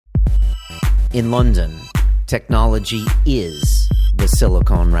In London, technology is the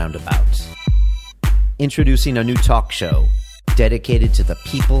Silicon Roundabout. Introducing a new talk show dedicated to the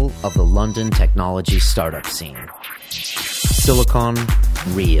people of the London technology startup scene. Silicon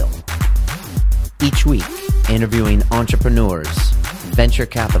Real. Each week, interviewing entrepreneurs, venture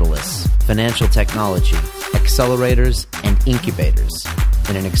capitalists, financial technology, accelerators, and incubators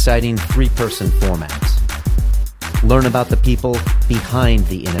in an exciting three-person format. Learn about the people behind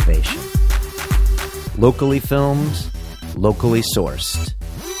the innovation. Locally filmed, locally sourced.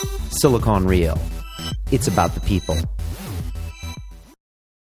 Silicon Real. It's about the people.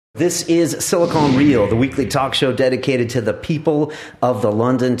 This is Silicon Real, the weekly talk show dedicated to the people of the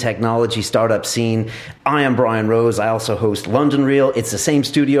London technology startup scene. I am Brian Rose. I also host London Real. It's the same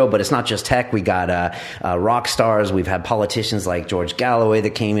studio, but it's not just tech. We got rock stars. We've had politicians like George Galloway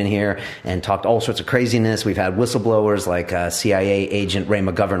that came in here and talked all sorts of craziness. We've had whistleblowers like CIA agent Ray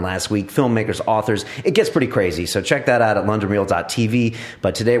McGovern last week, filmmakers, authors. It gets pretty crazy, so check that out at londonreal.tv.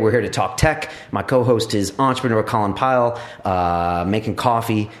 But today we're here to talk tech. My co-host is entrepreneur Colin Pyle, making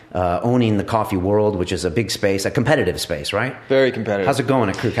coffee, owning the coffee world, which is a big space, a competitive space, right? Very competitive. How's it going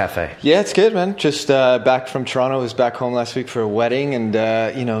at Crew Cafe? Yeah, it's good, man. Just back from Toronto. I was back home last week for a wedding, and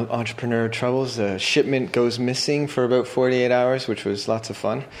entrepreneur troubles. The shipment goes missing for about 48 hours, which was lots of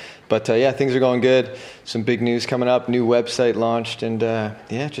fun. But yeah, things are going good. Some big news coming up. New website launched, and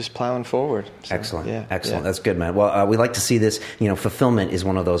just plowing forward. So, excellent. Yeah, excellent. Yeah. That's good, man. Well, we like to see this. Fulfillment is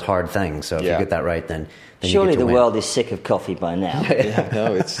one of those hard things. So if you get that right, then surely the win. World is sick of coffee by now. Yeah,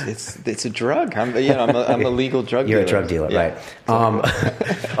 no, it's a drug. I'm a legal drug dealer. You're a drug dealer, right?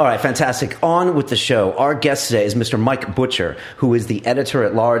 All right, fantastic. On with the show. Our guest today is Mr. Mike Butcher, who is the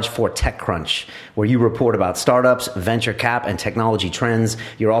editor-at-large for TechCrunch, where you report about startups, venture cap, and technology trends.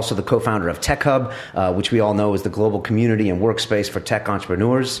 You're also the co-founder of Tech Hub, which we all know is the global community and workspace for tech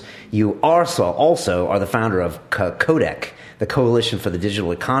entrepreneurs. You also are the founder of Codec, the Coalition for the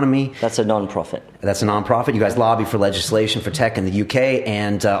Digital Economy. That's a non-profit. That's a non-profit. You guys lobby for legislation for tech in the UK.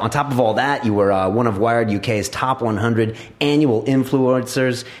 And on top of all that, you were one of Wired UK's top 100 annual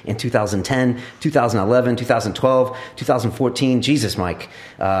influencers in 2010, 2011, 2012, 2014. Jesus, Mike.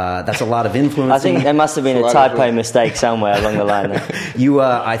 That's a lot of influencing. I think there must have been a typo mistake somewhere along the line there. You,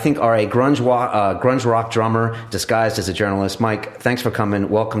 I think, are a grunge rock drummer disguised as a journalist. Mike, thanks for coming.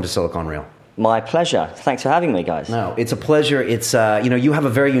 Welcome to Silicon Real. My pleasure. Thanks for having me, guys. No, it's a pleasure. It's, you have a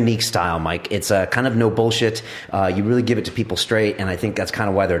very unique style, Mike. It's kind of no bullshit. You really give it to people straight, and I think that's kind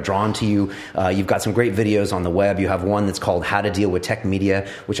of why they're drawn to you. You've got some great videos on the web. You have one that's called How to Deal with Tech Media,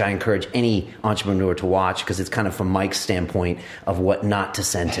 which I encourage any entrepreneur to watch because it's kind of from Mike's standpoint of what not to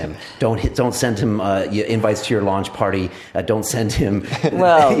send him. Don't send him invites to your launch party. Don't send him...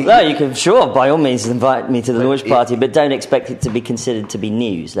 Well, no, you can, sure, by all means invite me to the launch party, but don't expect it to be considered to be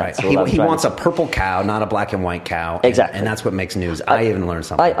news. That's right. all He wants a purple cow, not a black and white cow. Exactly. And that's what makes news. I even learned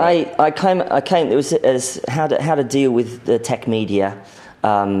something. I came, it was as how to deal with the tech media.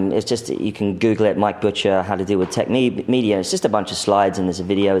 It's just, you can Google it, Mike Butcher, how to deal with tech media. It's just a bunch of slides, and there's a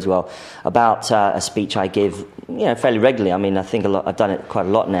video as well about a speech I give, fairly regularly. I mean, I think I've done it quite a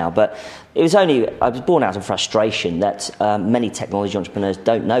lot now, but I was born out of frustration that many technology entrepreneurs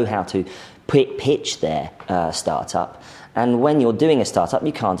don't know how to pitch their startup. And when you're doing a startup,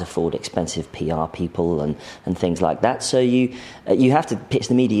 you can't afford expensive PR people and things like that. So you have to pitch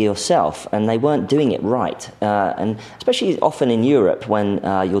the media yourself, and they weren't doing it right. And especially often in Europe, when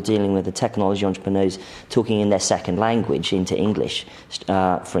you're dealing with the technology entrepreneurs talking in their second language into English,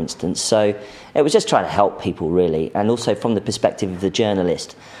 for instance. So it was just trying to help people, really, and also from the perspective of the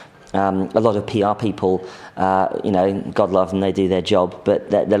journalist. A lot of PR people, God love them, they do their job, but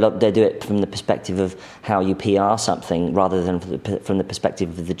they do it from the perspective of how you PR something rather than from the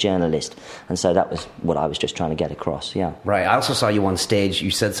perspective of the journalist. And so that was what I was just trying to get across, yeah. Right. I also saw you on stage.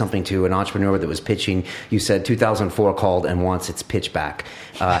 You said something to an entrepreneur that was pitching. You said 2004 called and wants its pitch back.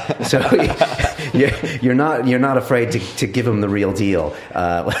 So you're not afraid to give them the real deal.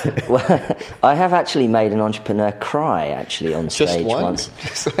 Well, I have actually made an entrepreneur cry, actually, on stage once.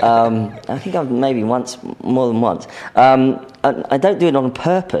 I think I've maybe more than once. I don't do it on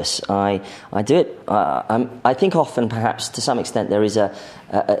purpose. I do it. I think often, perhaps to some extent, there is a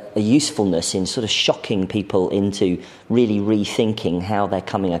usefulness in sort of shocking people into really rethinking how they're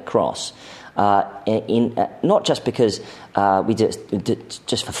coming across. Not just because we do it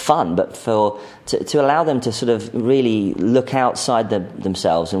just for fun, but to allow them to sort of really look outside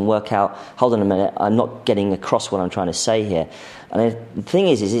themselves and work out, hold on a minute, I'm not getting across what I'm trying to say here. And the thing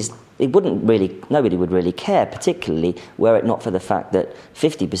is nobody would really care, particularly were it not for the fact that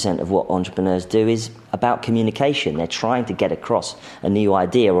 50% of what entrepreneurs do is about communication. They're trying to get across a new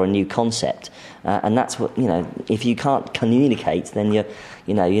idea or a new concept. and that's what, if you can't communicate, then you're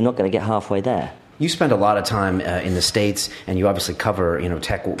not going to get halfway there. You spend a lot of time in the States, and you obviously cover,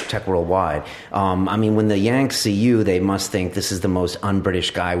 tech worldwide. I mean, when the Yanks see you, they must think this is the most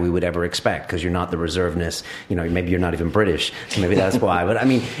un-British guy we would ever expect, because you're not the reservedness. Maybe you're not even British, so maybe that's why. But I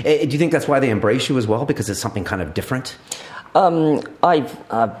mean, do you think that's why they embrace you as well, because it's something kind of different? I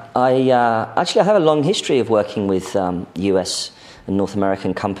actually have a long history of working with US and North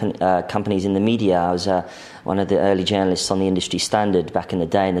American companies in the media. I was one of the early journalists on the Industry Standard back in the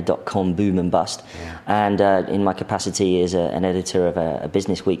day in the dot-com boom and bust. Yeah. And in my capacity as an editor of a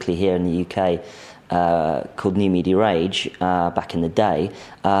business weekly here in the UK called New Media Age back in the day,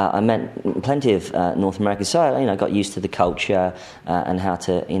 I met plenty of North Americans. So I got used to the culture and how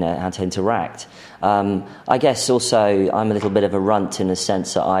to interact. I guess also I'm a little bit of a runt in the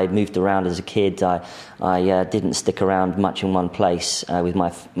sense that I moved around as a kid. I didn't stick around much in one place. With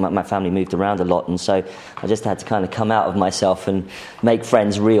my family moved around a lot, and so I just had to kind of come out of myself and make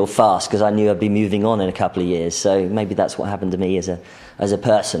friends real fast, because I knew I'd be moving on in a couple of years. So maybe that's what happened to me as a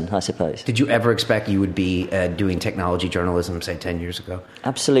person, I suppose. Did you ever expect you would be doing technology journalism, say, 10 years ago?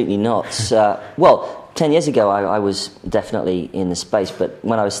 Absolutely not. Well, 10 years ago I was definitely in the space, but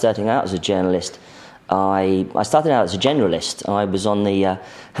when I was starting out as a journalist, I started out as a generalist. I was on the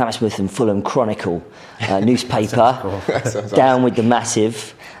Hammersmith and Fulham Chronicle newspaper, Cool. down with the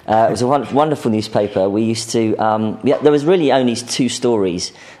massive. It was a wonderful newspaper. We used to, there was really only 2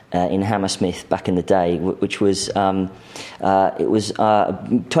 stories in Hammersmith back in the day, which was it was a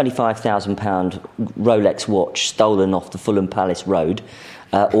 £25,000 Rolex watch stolen off the Fulham Palace Road,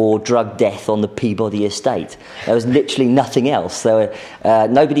 or drug death on the Peabody estate. There was literally nothing else.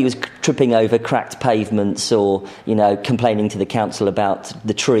 Nobody was tripping over cracked pavements or complaining to the council about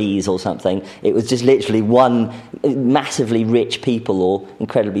the trees or something. It was just literally one massively rich people or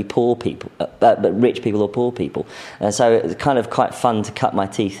incredibly poor people, but rich people or poor people. So it was kind of quite fun to cut my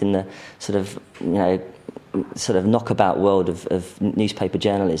teeth in the sort of knockabout world of newspaper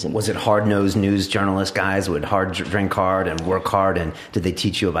journalism. Was it hard-nosed news journalist guys who would drink hard and work hard, and did they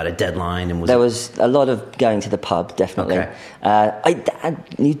teach you about a deadline? And there was a lot of going to the pub, definitely. Okay.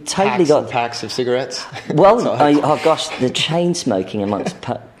 You totally got packs of cigarettes. Well, the chain smoking amongst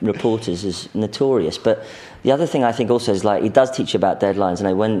reporters is notorious. But the other thing I think also is it does teach you about deadlines.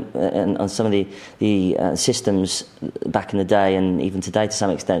 And on some of the systems back in the day, and even today to some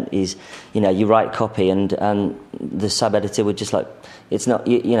extent, is you write copy and the sub editor would just it's not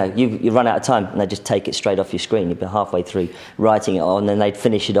you run out of time and they just take it straight off your screen. You'd be halfway through writing it on, and then they'd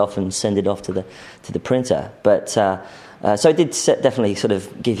finish it off and send it off to the printer. But so it did definitely sort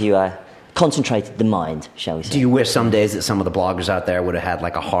of give you concentrated the mind, shall we say. Do you wish some days that some of the bloggers out there would have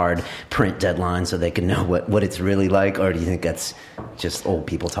had a hard print deadline so they can know what it's really like, or do you think that's just old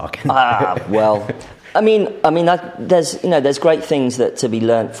people talking? Well, I mean, there's great things that to be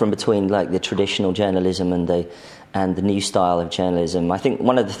learnt from between the traditional journalism and the new style of journalism. I think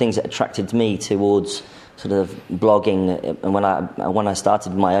one of the things that attracted me towards sort of blogging, and when I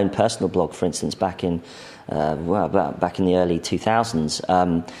started my own personal blog, for instance, back in the early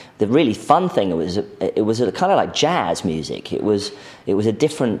 2000s, the really fun thing it was a kind of like jazz music. It was a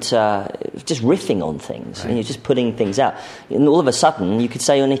different, just riffing on things, right. And you're just putting things out, and all of a sudden you could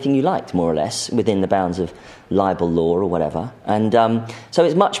say anything you liked, more or less, within the bounds of libel law or whatever. And so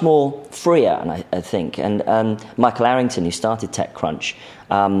it's much more freer, and I think. And Michael Arrington, who started TechCrunch,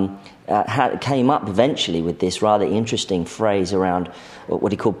 came up eventually with this rather interesting phrase around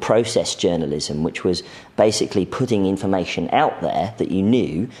what he called process journalism, which was basically putting information out there that you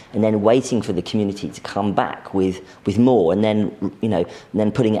knew and then waiting for the community to come back with more, and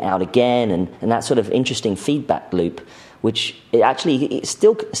then putting it out again, and that sort of interesting feedback loop, which it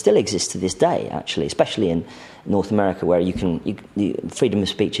still exists to this day, actually, especially in North America, where freedom of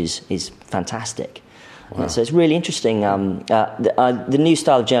speech is fantastic. Wow. So it's really interesting. The new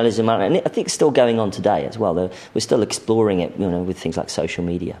style of journalism, and I think it's still going on today as well. We're still exploring it, with things like social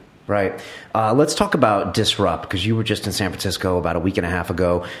media. Right. Let's talk about Disrupt, because you were just in San Francisco about a week and a half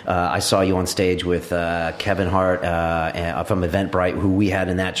ago. I saw you on stage with Kevin Hart from Eventbrite, who we had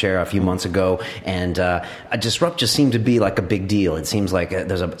in that chair a few months ago. And Disrupt just seemed to be like a big deal. It seems like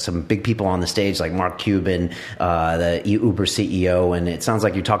there's some big people on the stage, like Mark Cuban, the Uber CEO, and it sounds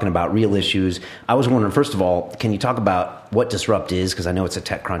like you're talking about real issues. I was wondering, first of all, can you talk about what Disrupt is, because I know it's a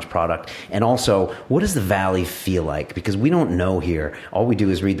TechCrunch product, and also, what does the Valley feel like? Because we don't know here. All we do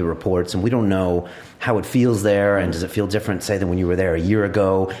is read the reports, and we don't know how it feels there, and does it feel different, say, than when you were there a year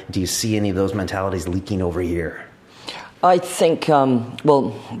ago? Do you see any of those mentalities leaking over here? I think,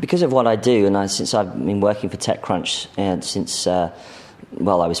 because of what I do, and since I've been working for TechCrunch since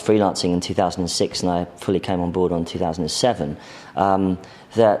I was freelancing in 2006 and I fully came on board in 2007,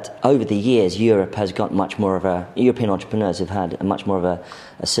 that over the years Europe has got much more of European entrepreneurs have had a much more of a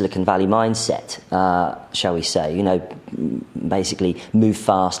Silicon Valley mindset, shall we say, basically move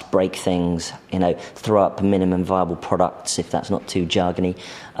fast, break things, throw up minimum viable products if that's not too jargony,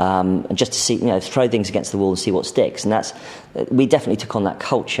 and just to see, throw things against the wall and see what sticks. And we definitely took on that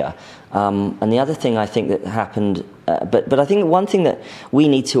culture. And the other thing I think that happened, but I think one thing that we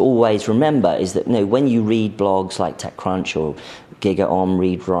need to always remember is that when you read blogs like TechCrunch or GigaOM,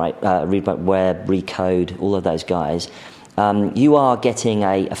 ReadWriteWeb, Recode, all of those guys, you are getting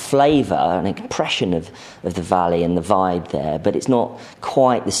a flavour, an impression of the valley and the vibe there, but it's not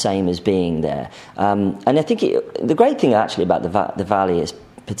quite the same as being there. And I think the great thing actually about the valley is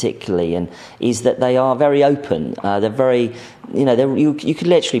particularly, is that they are very open. They're very, you could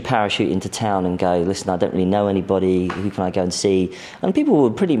literally parachute into town and go, listen, I don't really know anybody, who can I go and see? And people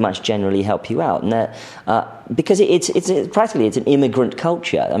will pretty much generally help you out. And because it's practically it's an immigrant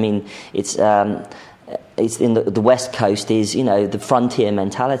culture. I mean, it's in the West Coast is, the frontier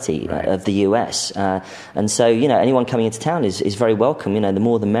mentality of the US. And so, anyone coming into town is very welcome. The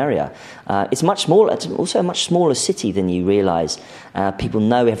more the merrier. It's much smaller. It's also a much smaller city than you realise. People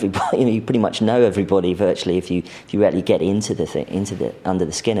know everybody. You pretty much know everybody virtually if you really get into under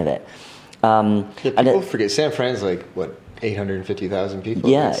the skin of it. People forget San Fran's like what? 850,000 people.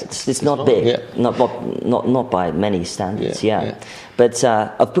 Yeah, it's not big, not by many standards. Yeah. But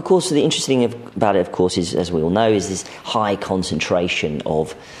of course, the interesting thing about it, of course, is, as we all know, is this high concentration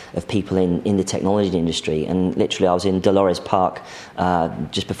of people in the technology industry. And literally, I was in Dolores Park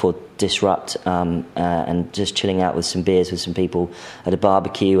just before Disrupt, and just chilling out with some beers with some people at a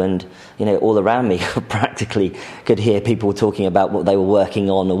barbecue, and all around me, practically could hear people talking about what they were working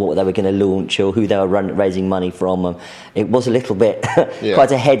on or what they were going to launch or who they were raising money from. It was a little bit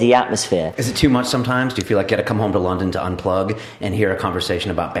quite a heady atmosphere. Is it too much sometimes? Do you feel like you got to come home to London to unplug and hear a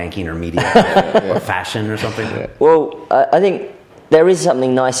conversation about banking or media or fashion or something? Well, I think there is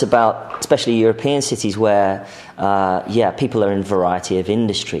something nice about, especially European cities, where people are in a variety of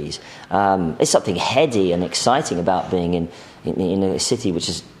industries. There's something heady and exciting about being in a city which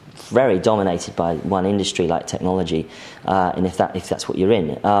is very dominated by one industry like technology, and if that's what you're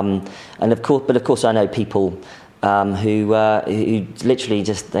in. And of course, I know people who literally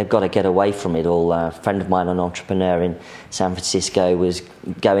just they've got to get away from it all. A friend of mine, an entrepreneur in San Francisco, was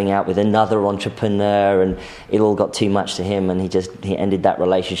going out with another entrepreneur, and it all got too much to him, and he ended that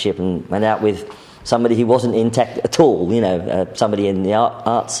relationship and went out with somebody who wasn't in tech at all, somebody in the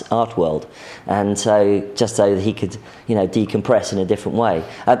art world, and so just so that he could decompress in a different way.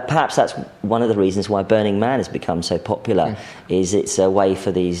 Perhaps that's one of the reasons why Burning Man has become so popular. Is it's a way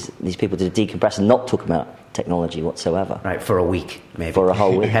for these people to decompress and not talk about technology whatsoever. Right, for a week, maybe. For a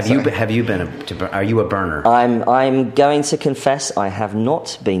whole week. Have you been are you a burner? I'm going to confess I have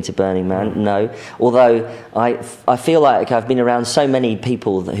not been to Burning Man, no. Although I feel like I've been around so many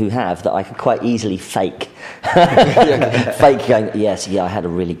people who have that I could quite easily fake. Fake going, I had a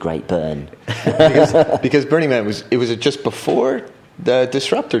really great burn. because Burning Man was it just before the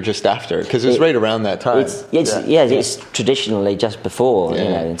Disrupt or just after? Because it was right around that time. It's traditionally just before,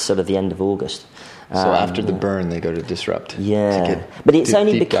 it's sort of the end of August. So after the burn, they go to Disrupt. Yeah, but it's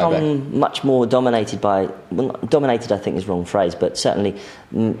only become much more dominated by... Well, dominated, I think, is the wrong phrase, but certainly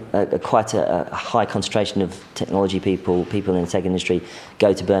quite a high concentration of technology people in the tech industry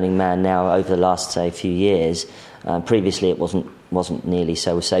go to Burning Man now over the last, say, few years. Previously, it wasn't nearly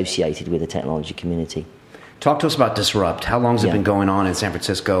so associated with the technology community. Talk to us about Disrupt. How long has it been going on in San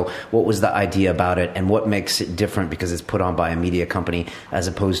Francisco? What was the idea about it, and what makes it different because it's put on by a media company as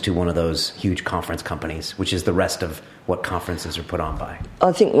opposed to one of those huge conference companies, which is the rest of what conferences are put on by?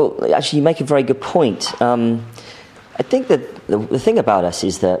 I think, actually, you make a very good point. I think that the thing about us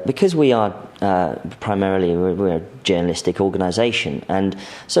is that because we are primarily we're a journalistic organisation, and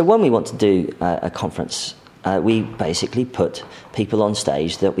so when we want to do a conference, we basically put people on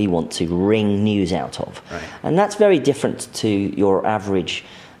stage that we want to wring news out of. Right. And that's very different to your average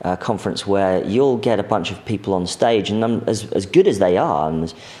conference where you'll get a bunch of people on stage, and as good as they are,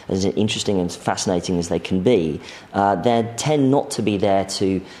 and as interesting and fascinating as they can be, they tend not to be there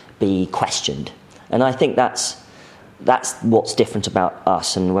to be questioned. And I think that's what's different about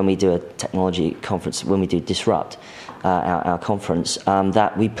us. And when we do a technology conference, when we do Disrupt, our conference,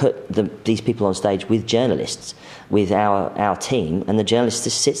 that we put these people on stage with journalists, with our team, and the journalist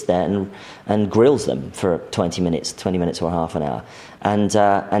just sits there and grills them for 20 minutes or half an hour. And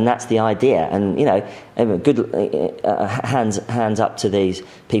that's the idea. And, good hands up to these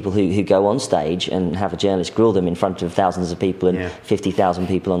people who go on stage and have a journalist grill them in front of thousands of people and 50,000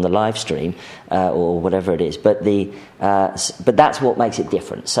 people on the live stream or whatever it is. But that's what makes it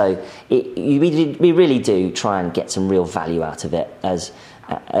different. So we really do try and get some real value out of it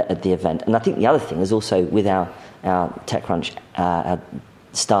at the event. And I think the other thing is also with our TechCrunch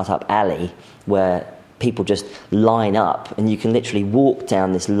startup alley, where people just line up, and you can literally walk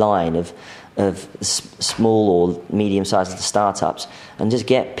down this line of small or medium-sized startups and just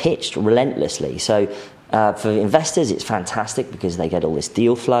get pitched relentlessly. So for investors, it's fantastic because they get all this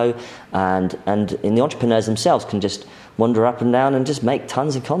deal flow, and the entrepreneurs themselves can just wander up and down and just make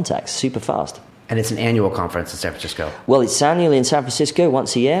tons of contacts super fast. And it's an annual conference in San Francisco. Well, it's annual in San Francisco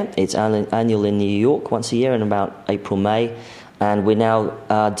once a year. It's annual in New York once a year in about April, May. And we're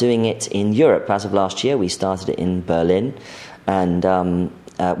now doing it in Europe. As of last year, we started it in Berlin, and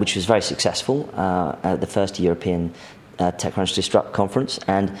which was very successful, the first European TechCrunch Disrupt conference.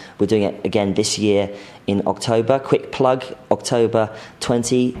 And we're doing it again this year in October. Quick plug, October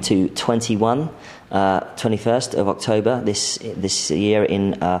 20 to 21, 21st of October this year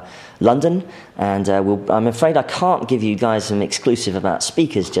in London. And I'm afraid I can't give you guys some exclusive about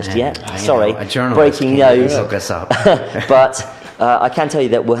speakers just yet. Sorry, breaking news. Look us up. But I can tell you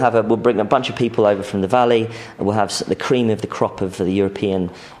that we'll bring a bunch of people over from the Valley. We'll have the cream of the crop of the European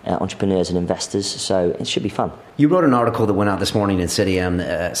entrepreneurs and investors. So it should be fun. You wrote an article that went out this morning in City AM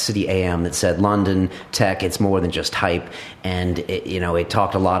that said London tech, it's more than just hype. And it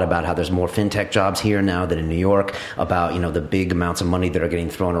talked a lot about how there's more fintech jobs here now than in New York, about the big amounts of money that are getting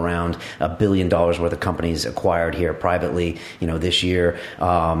thrown around, $1 billion worth of companies acquired here privately this year.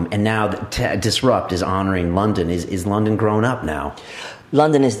 And now Disrupt is honoring London. Is London grown up now?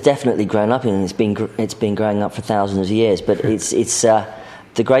 London has definitely grown up, and it's been growing up for thousands of years. But it's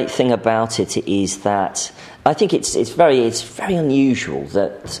the great thing about it is that I think it's very unusual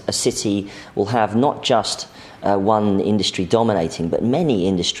that a city will have not just one industry dominating, but many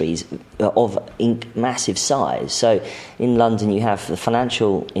industries of massive size. So in London, you have the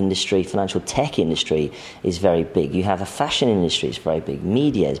financial tech industry is very big. You have the fashion industry is very big.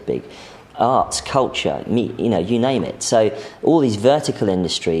 Media is big. Arts, culture, you name it. So all these vertical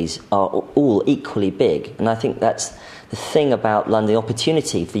industries are all equally big, and I think that's the thing about London. The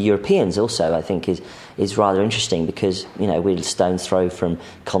opportunity for Europeans also, I think, is rather interesting because we're a stone's throw from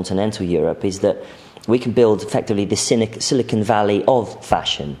continental Europe. Is that we can build effectively the Silicon Valley of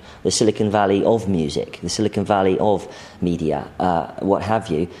fashion, the Silicon Valley of music, the Silicon Valley of media, what have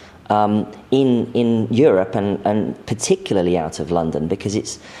you. In Europe and particularly out of London, because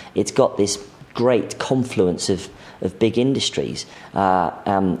it's got this great confluence of big industries.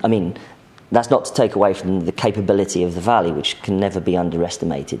 That's not to take away from the capability of the Valley, which can never be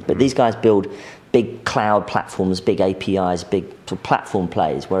underestimated. But these guys build big cloud platforms, big APIs, big platform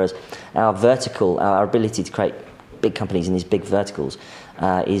plays, whereas our ability to create big companies in these big verticals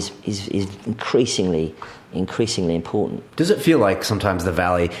is increasingly important. Does it feel like sometimes the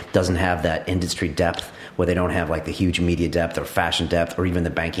Valley doesn't have that industry depth, where they don't have like the huge media depth or fashion depth or even the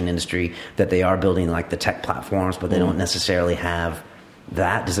banking industry, that they are building like the tech platforms, but they don't necessarily have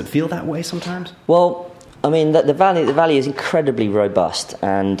that? Does it feel that way sometimes? Well, I mean, the Valley is incredibly robust,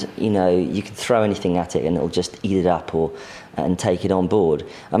 and you can throw anything at it and it'll just eat it up and take it on board.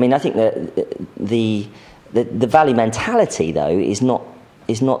 I mean, I think that the Valley mentality, though, is not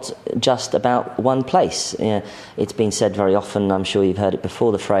just about one place. It's been said very often, I'm sure you've heard it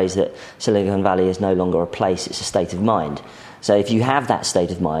before, the phrase that Silicon Valley is no longer a place, it's a state of mind. So if you have that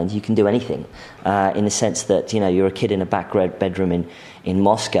state of mind, you can do anything, in the sense that you're a kid in a back bedroom in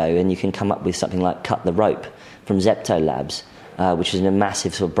Moscow, and you can come up with something like Cut the Rope from Zepto Labs, which is a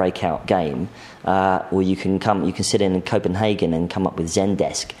massive sort of breakout game, or you can sit in Copenhagen and come up with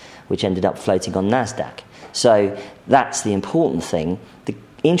Zendesk, which ended up floating on NASDAQ. So that's the important thing. The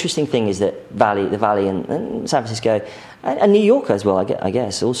interesting thing is that the Valley and San Francisco and New York as well, I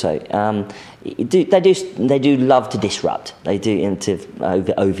guess also, they do love to disrupt. They do, and to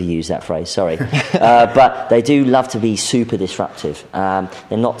overuse that phrase, sorry, but they do love to be super disruptive. They're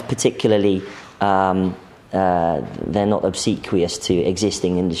not particularly they're not obsequious to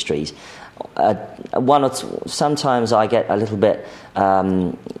existing industries. Sometimes I get a little bit.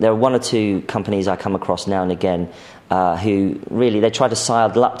 There are one or two companies I come across now and again who really, they try to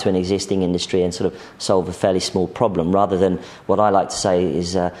sidle up to an existing industry and sort of solve a fairly small problem, rather than what I like to say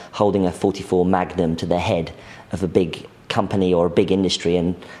is holding a .44 Magnum to the head of a big company or a big industry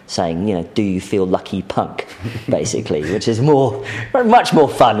and saying, do you feel lucky, punk, basically, which is much more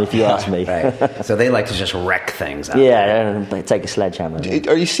fun if you ask me. Right. So they like to just wreck things out. Yeah, take a sledgehammer.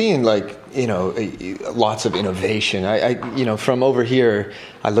 Are you seeing lots of innovation? I from over here,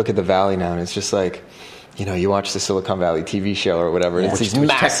 I look at the Valley now and it's just like, you watch the Silicon Valley TV show or whatever. Yeah. It's these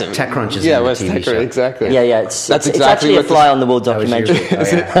massive. TechCrunch is in the TV show. Exactly. Yeah. It's actually a fly-on-the-wall documentary.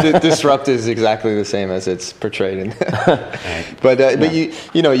 Disrupt is exactly the same as it's portrayed in. But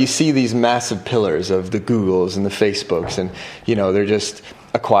you see these massive pillars of the Googles and the Facebooks, and they're just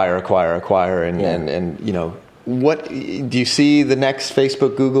acquire, and what do you see the next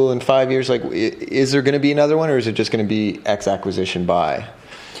Facebook, Google in 5 years? Like, is there going to be another one, or is it just going to be X acquisition by?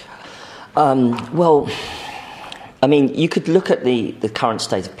 Well, I mean, you could look at the current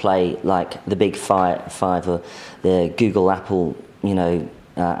state of play, like the big five, or the Google, Apple,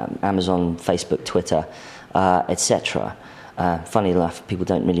 Amazon, Facebook, Twitter, etc. Funny enough, people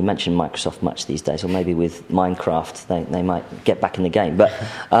don't really mention Microsoft much these days, or maybe with Minecraft they might get back in the game. But,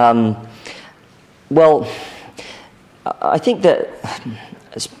 well, I think that...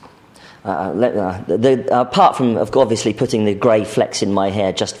 apart from obviously putting the grey flecks in my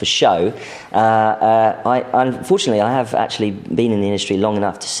hair just for show, unfortunately I have actually been in the industry long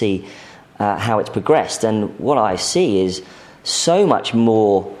enough to see how it's progressed, and what I see is so much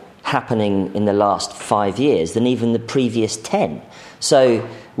more happening in the last 5 years than even the previous 10. So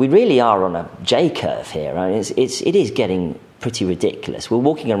we really are on a J-curve here. I mean, it is getting pretty ridiculous. We're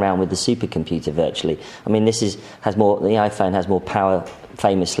walking around with the supercomputer virtually. I mean, the iPhone has more power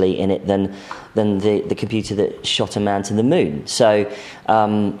famously in it than the computer that shot a man to the moon. So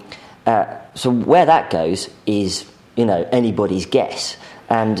where that goes is anybody's guess.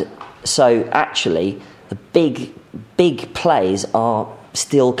 And so actually the big plays are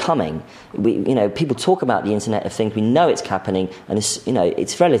still coming. People talk about the Internet of Things. We know it's happening, and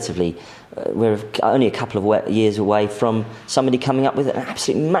it's relatively. We're only a couple of years away from somebody coming up with an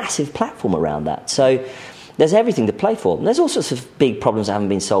absolutely massive platform around that. So there's everything to play for. And there's all sorts of big problems that haven't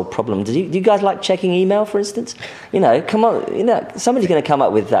been solved. Do you guys like checking email, for instance? Come on, somebody's going to come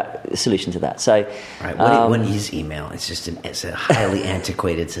up with that solution to that. So, right. What is email? It's a highly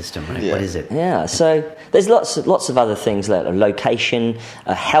antiquated system, right? Yeah. What is it? Yeah. So there's lots of other things like location,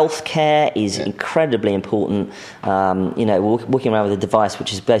 healthcare is incredibly important. We're walking around with a device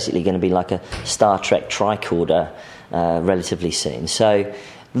which is basically going to be like a Star Trek tricorder relatively soon. So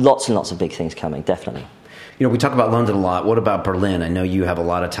lots and lots of big things coming, definitely. We talk about London a lot. What about Berlin? I know you have a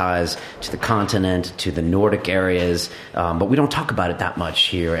lot of ties to the continent, to the Nordic areas, but we don't talk about it that much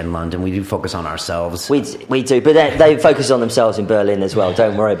here in London. We do focus on ourselves. We do, but they focus on themselves in Berlin as well.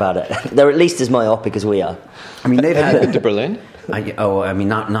 Don't worry about it. They're at least as myopic as we are. I mean, they've been to Berlin.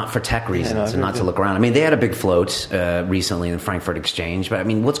 Not for tech reasons, and not to look around. I mean, they had a big float recently in the Frankfurt Exchange, but I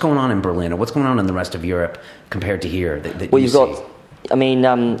mean, what's going on in Berlin, or what's going on in the rest of Europe compared to here?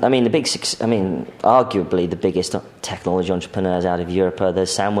 Arguably the biggest technology entrepreneurs out of Europe are the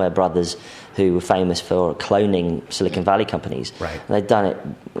Samware brothers, who were famous for cloning Silicon Valley companies. Right. And they've done it,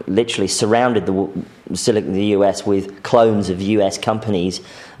 literally surrounded the US with clones of US companies,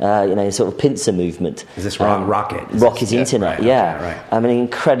 sort of pincer movement. Is this Rocket? Rocket Internet, right, yeah. Okay, right. I mean,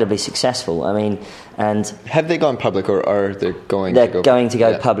 incredibly successful. I mean, and... Have they gone public, or are they going to go... They're going to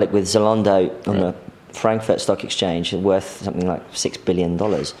go public with Zalando on the Frankfurt Stock Exchange, worth something like $6 billion.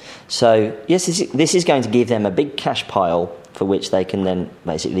 So, yes, this is going to give them a big cash pile for which they can then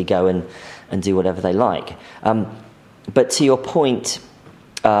basically go and do whatever they like. But to your point,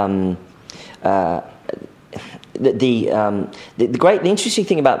 the interesting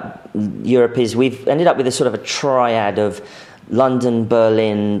thing about Europe is we've ended up with a sort of a triad of London,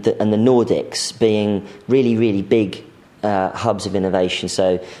 Berlin, and the Nordics being really, really big hubs of innovation.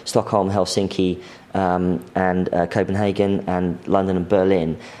 So Stockholm, Helsinki, and Copenhagen, and London and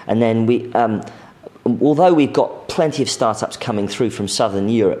Berlin. And then we, although we've got plenty of startups coming through from Southern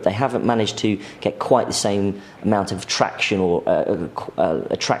Europe, they haven't managed to get quite the same amount of traction or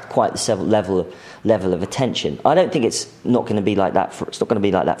attract quite the same level of attention. I don't think it's not going to be like that. It's not going to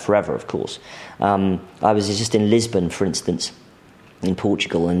be like that forever, of course. I was just in Lisbon, for instance, in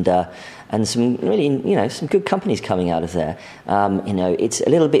Portugal, and some really, some good companies coming out of there. It's feels a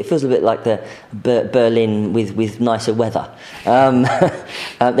little bit like the Berlin with nicer weather.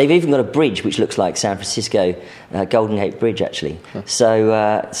 They've even got a bridge which looks like San Francisco Golden Gate Bridge, actually. Huh.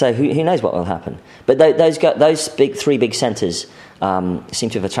 So who knows what will happen? But those three big centres seem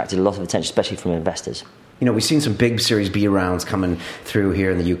to have attracted a lot of attention, especially from investors. we've seen some big Series B rounds coming through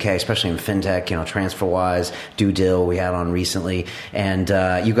here in the UK, especially in fintech, TransferWise, DoDill we had on recently. And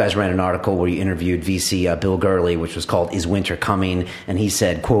you guys ran an article where you interviewed VC Bill Gurley, which was called Is Winter Coming? And he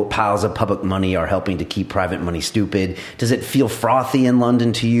said, quote, piles of public money are helping to keep private money stupid. Does it feel frothy in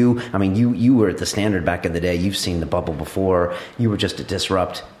London to you? I mean, you were at the Standard back in the day. You've seen the bubble before. You were just at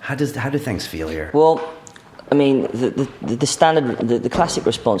Disrupt. How do things feel here? Well, I mean, the standard, the classic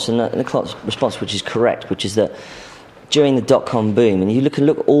response, and the response which is correct, which is that during the dot-com boom, and you look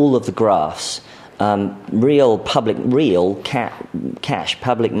all of the graphs, real cash,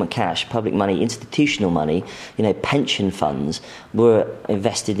 public money, institutional money, pension funds were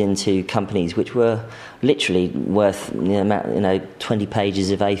invested into companies which were literally worth 20 pages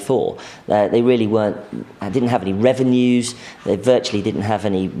of A4. They really didn't have any revenues. They virtually didn't have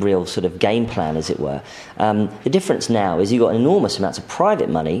any real sort of game plan, as it were. The difference now is you've got enormous amounts of private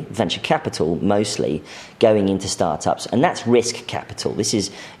money, venture capital mostly, going into startups, and that's risk capital. This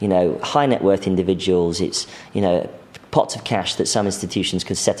is high net worth individuals. It's pots of cash that some institutions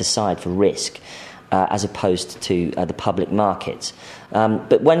can set aside for risk, as opposed to the public markets.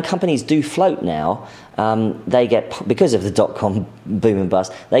 But when companies do float now, they get, because of the dot-com boom and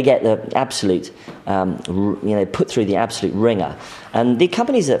bust, they get the absolute, put through the absolute ringer. And the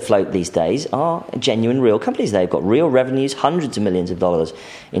companies that float these days are genuine, real companies. They've got real revenues, hundreds of millions of dollars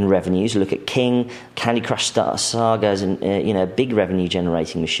in revenues. Look at King, Candy Crush Saga as a big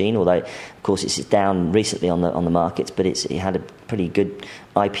revenue-generating machine. Although, of course, it's down recently on the markets, but it had a pretty good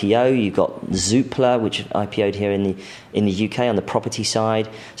IPO. You've got Zoopla, which IPO'd here in the UK on the property side.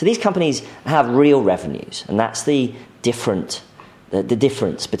 So these companies have real revenues, and that's the difference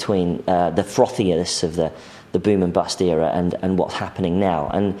between the frothiness of the boom and bust era and what's happening now.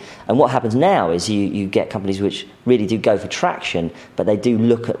 And what happens now is you get companies which really do go for traction, but they do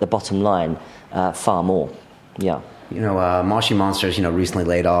look at the bottom line far more. Yeah. Moshi Monsters, recently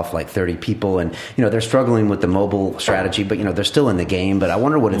laid off like 30 people, and they're struggling with the mobile strategy, but they're still in the game. But I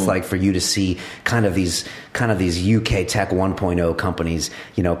wonder what it's like for you to see kind of these UK tech 1.0 companies,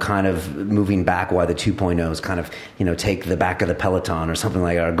 kind of moving back while the 2.0s kind of take the back of the peloton or something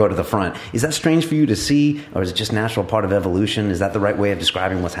like that, or go to the front. Is that strange for you to see, or is it just natural part of evolution? Is that the right way of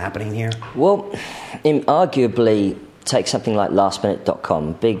describing what's happening here? Well, arguably, take something like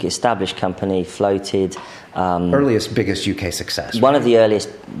lastminute.com, big established company, floated. Earliest, biggest UK success. One of the earliest,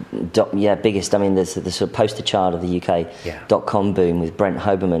 biggest. I mean, there's the sort of poster child of the UK dot-com boom with Brent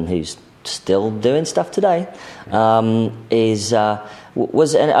Hoberman, who's still doing stuff today, was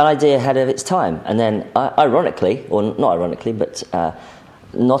an idea ahead of its time. And then, ironically, or not ironically, but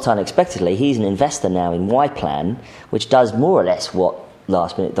not unexpectedly, he's an investor now in YPlan, which does more or less what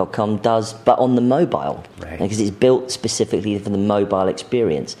lastminute.com does, but on the mobile, because it's built specifically for the mobile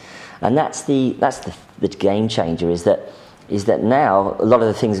experience. And that's the game changer, is that now a lot of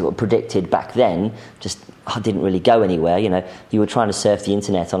the things that were predicted back then just didn't really go anywhere. You were trying to surf the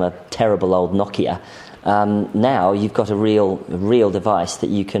internet on a terrible old Nokia. Now you've got a real device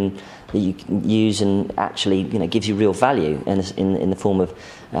that you can use and actually gives you real value in the form of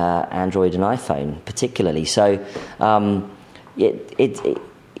Android and iPhone particularly. So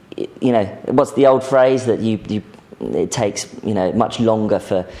what's the old phrase that it takes much longer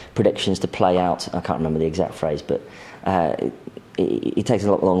for predictions to play out. I can't remember the exact phrase, but it takes a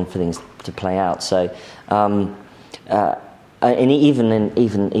lot longer for things to play out. So, and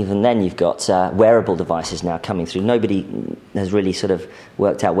even then, you've got wearable devices now coming through. Nobody has really sort of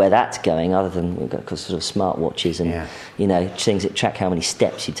worked out where that's going, other than we've got sort of smartwatches and things that track how many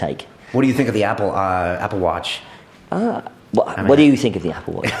steps you take. What do you think of the Apple Watch? What do you think of the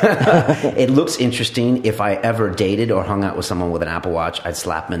Apple Watch? It looks interesting. If I ever dated or hung out with someone with an Apple Watch, I'd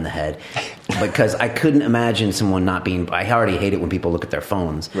slap them in the head, because I couldn't imagine someone not being. I already hate it when people look at their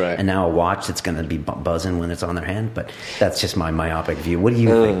phones, right. And now a watch that's going to be buzzing when it's on their hand. But that's just my myopic view. What do you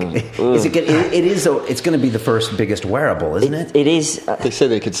think? Is it? It's going to be the first biggest wearable, isn't it? It is. They say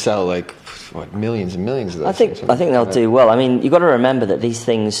they could sell millions and millions of those. I think they'll do well. I mean, you've got to remember that these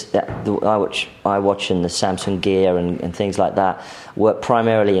things that the iWatch and the Samsung Gear and things like that work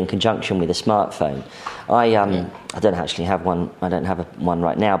primarily in conjunction with a smartphone. I don't actually have one. I don't have one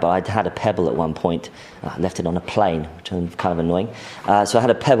right now, but I had a Pebble at one point. I left it on a plane, which was kind of annoying. So I had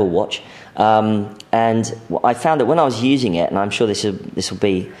a Pebble watch, and I found that when I was using it, and I'm sure this will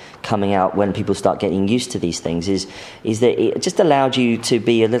be coming out when people start getting used to these things, is that it just allowed you to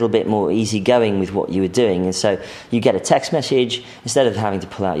be a little bit more easygoing with what you were doing. And so you get a text message, instead of having to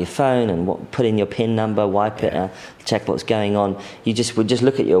pull out your phone and put in your PIN number, wipe it, check what's going on. You would just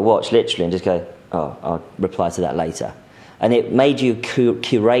look at your watch literally and just go, oh, I'll reply to that later. And it made you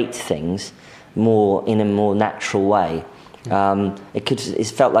curate things in a more natural way. It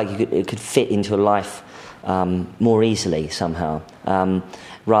felt like it could fit into a life more easily somehow,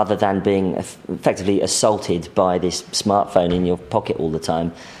 rather than being effectively assaulted by this smartphone in your pocket all the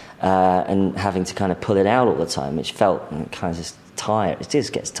time, and having to kind of pull it out all the time, which felt kind of just tired. It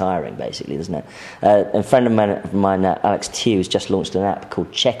just gets tiring, basically, doesn't it? A friend of mine, Alex Tew, has just launched an app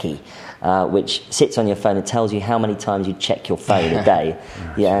called Checky, which sits on your phone and tells you how many times you check your phone a day.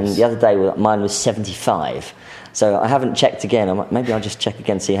 And the other day mine was 75. So I haven't checked again. Maybe I'll just check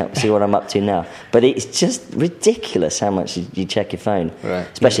again, see what I'm up to now. But it's just ridiculous how much you check your phone, right,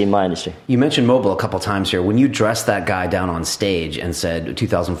 especially in my industry. You mentioned mobile a couple times here. When you dressed that guy down on stage and said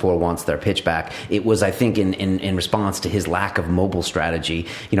 2004 wants their pitch back, it was, I think, in response to his lack of mobile strategy.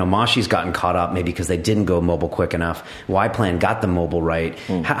 Mashi's gotten caught up maybe because they didn't go mobile quick enough. Y-Plan got the mobile right.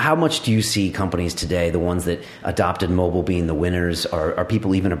 How much do you see companies today, the ones that adopted mobile, being the winners? Are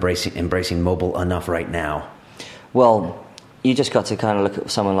people even embracing mobile enough right now? Well, you just got to kind of look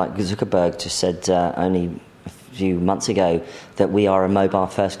at someone like Zuckerberg just said only a few months ago that we are a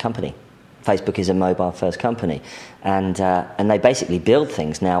mobile-first company. Facebook is a mobile-first company. And they basically build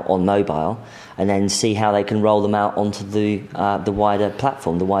things now on mobile and then see how they can roll them out onto the wider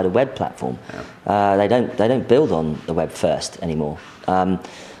platform, the wider web platform. Yeah. They don't build on the web first anymore.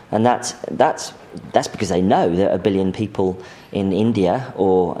 And that's because they know that 1 billion people in India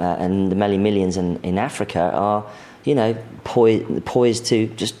and the many millions in Africa are, poised to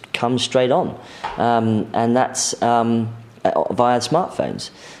just come straight on, and that's via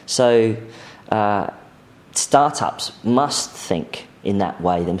smartphones. So startups must think in that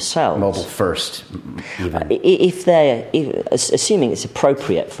way themselves. Mobile first, even if assuming it's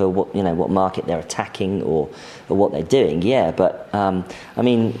appropriate for what market they're attacking or what they're doing, yeah. But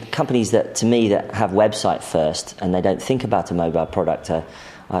companies that have website first and they don't think about a mobile product,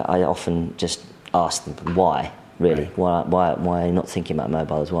 I often just ask them why. Really, right. Why are you not thinking about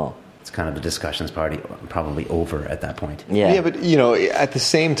mobile as well? It's kind of the discussion's probably over at that point. Yeah, but at the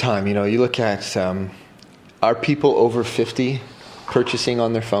same time, you look at are people over 50 purchasing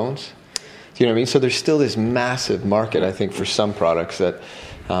on their phones? Do you know what I mean? So there's still this massive market, I think, for some products that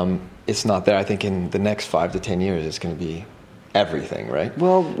it's not there. I think in the next 5 to 10 years, it's going to be everything, right?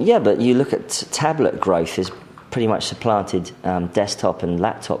 Well, yeah, but you look at tablet growth has pretty much supplanted desktop and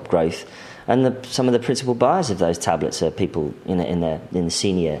laptop growth, and some of the principal buyers of those tablets are people in the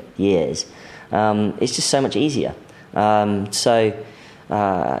senior years. It's just so much easier. It's a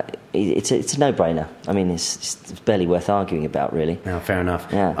no-brainer. I mean, it's barely worth arguing about, really. No, fair enough.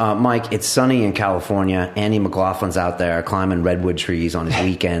 Yeah. Mike, it's sunny in California. Andy McLaughlin's out there climbing redwood trees on his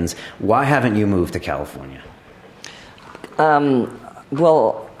weekends. Why haven't you moved to California?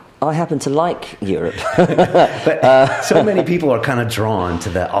 Well, I happen to like Europe. But so many people are kind of drawn to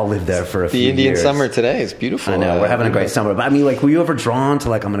that. I'll live there for a few years. The Indian summer today is beautiful. I know, we're having a great summer. But were you ever drawn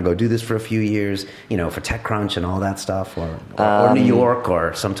to I'm going to go do this for a few years, for TechCrunch and all that stuff, or New York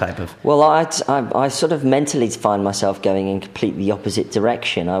or some type of... Well, I sort of mentally find myself going in completely the opposite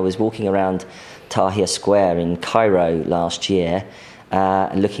direction. I was walking around Tahrir Square in Cairo last year,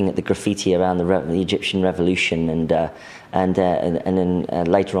 looking at the graffiti around the Egyptian Revolution, and then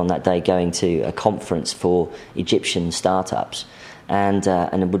later on that day going to a conference for Egyptian startups, and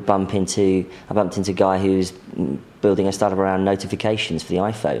I bumped into a guy who's building a startup around notifications for the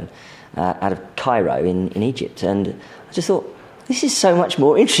iPhone out of Cairo in Egypt, and I just thought, this is so much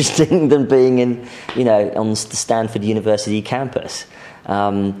more interesting than being on the Stanford University campus.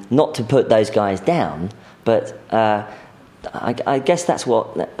 Not to put those guys down, but I guess that's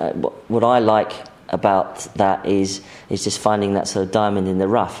what I like about that is just finding that sort of diamond in the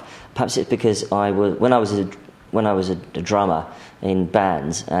rough. Perhaps it's because when I was a drummer in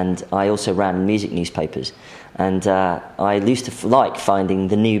bands, and I also ran music newspapers, and I used to like finding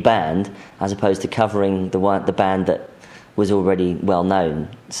the new band as opposed to covering the band that was already well known.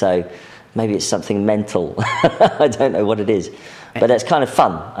 So maybe it's something mental. I don't know what it is. But it's kind of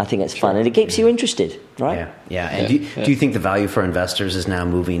fun. I think it's fun, and it keeps you interested, right? Yeah. And do you think the value for investors is now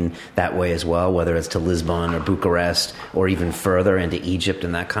moving that way as well, whether it's to Lisbon or Bucharest or even further into Egypt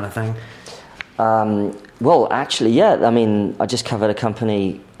and that kind of thing? Well, actually, yeah. I mean, I just covered a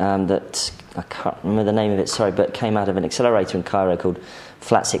company that I can't remember the name of it, sorry, but came out of an accelerator in Cairo called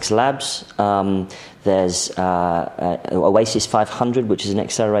Flat 6 Labs. There's Oasis 500, which is an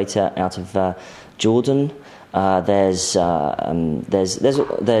accelerator out of Jordan. I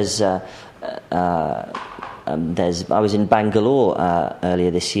was in Bangalore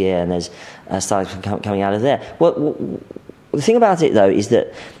earlier this year, and there's startups coming out of there. Well, the thing about it though is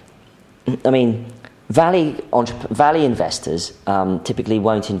that, I mean, Valley investors typically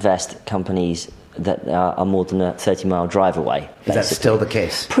won't invest companies that are more than a 30-mile drive away. Is that still the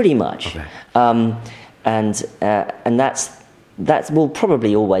case? Pretty much. Okay. And that will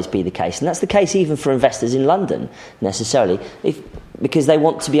probably always be the case. And that's the case even for investors in London, necessarily, because they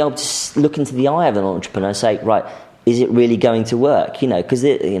want to be able to look into the eye of an entrepreneur and say, right, is it really going to work? Because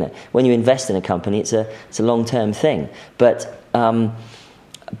when you invest in a company, it's a long-term thing. But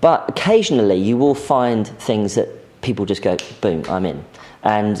occasionally you will find things that people just go, boom, I'm in.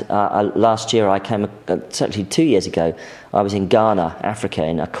 And last year actually 2 years ago, I was in Ghana, Africa,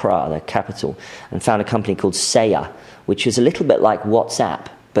 in Accra, the capital, and found a company called Seya, which was a little bit like WhatsApp,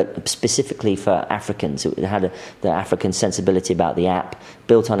 but specifically for Africans. It had the African sensibility about the app,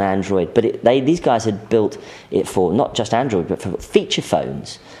 built on Android. But these guys had built it for not just Android, but for feature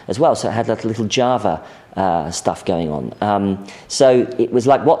phones as well. So it had like little Java stuff going on. So it was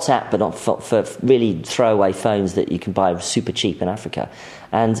like WhatsApp, but not for really throwaway phones that you can buy super cheap in Africa.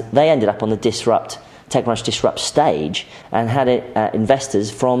 And they ended up on the TechCrunch Disrupt stage and had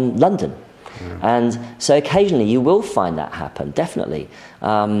investors from London. And so occasionally you will find that happen, definitely.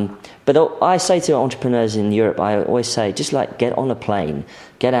 But I say to entrepreneurs in Europe, I always say, just like get on a plane,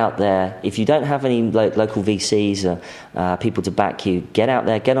 get out there. If you don't have any local VCs or people to back you, get out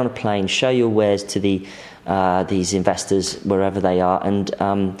there, get on a plane, show your wares to these investors wherever they are. And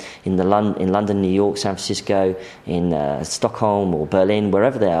in London, New York, San Francisco, in Stockholm or Berlin,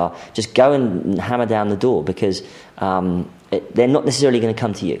 wherever they are, just go and hammer down the door, because they're not necessarily going to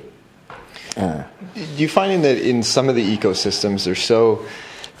come to you. You finding that in some of the ecosystems,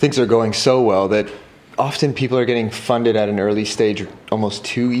 things are going so well that often people are getting funded at an early stage almost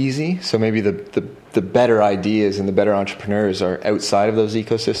too easy? So maybe the better ideas and the better entrepreneurs are outside of those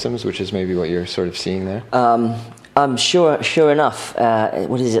ecosystems, which is maybe what you're sort of seeing there? I'm sure enough.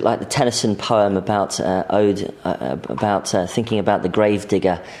 What is it, like the Tennyson poem about thinking about the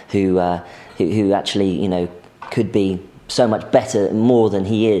gravedigger who actually could be so much better, more than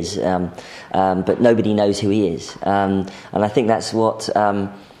he is, but nobody knows who he is. And I think that's what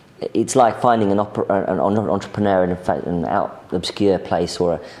it's like finding an entrepreneur in an obscure place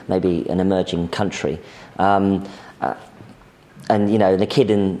or maybe an emerging country. And the kid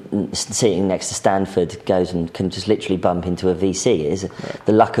sitting next to Stanford goes and can just literally bump into a VC. It is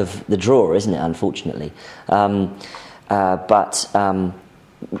the luck of the draw, isn't it, unfortunately? But I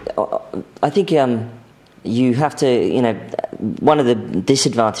think you have to, one of the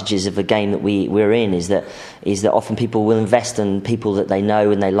disadvantages of the game that we're in is that often people will invest in people that they know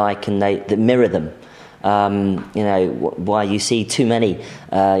and they like and that mirror them. Why you see too many,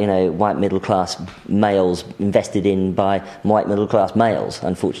 white middle class males invested in by white middle class males,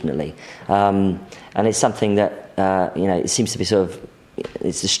 unfortunately, and it's something that it seems to be sort of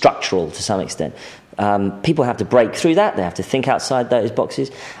it's structural to some extent. People have to break through that. They have to think outside those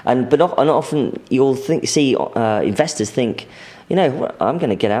boxes, but often you'll see investors think, I'm going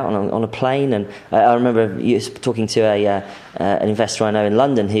to get out on a plane. And I remember talking to an investor I know in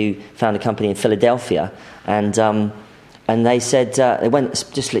London who found a company in Philadelphia, and they said they went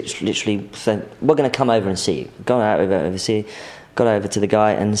just literally said, we're going to come over and see you. Got over to the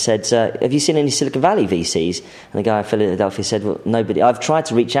guy and said, have you seen any Silicon Valley VCs? And the guy in Philadelphia said, well, nobody. I've tried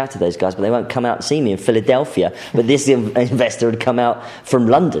to reach out to those guys, but they won't come out and see me in Philadelphia. But this investor had come out from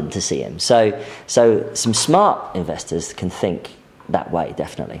London to see him. So some smart investors can think that way,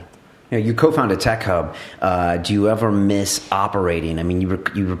 definitely. You co-founded Tech Hub. Do you ever miss operating? I mean, you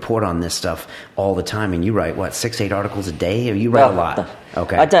report on this stuff all the time, and you write 6-8 articles a day, or you write a lot?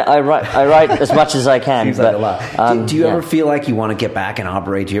 Okay, I write as much as I can. Seems like a lot. Do you ever feel like you want to get back and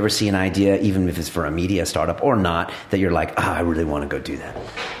operate? Do you ever see an idea, even if it's for a media startup or not, that you're like, I really want to go do that?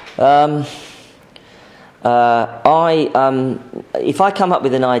 If I come up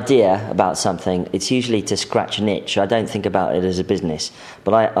with an idea about something, it's usually to scratch an itch. I don't think about it as a business.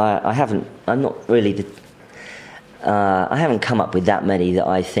 But I haven't come up with that many that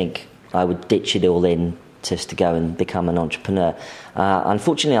I think I would ditch it all in just to go and become an entrepreneur.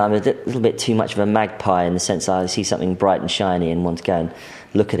 Unfortunately, I'm a little bit too much of a magpie in the sense I see something bright and shiny and want to go and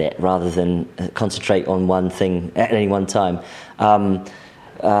look at it rather than concentrate on one thing at any one time.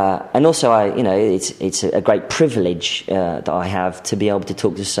 And also, it's a great privilege that I have to be able to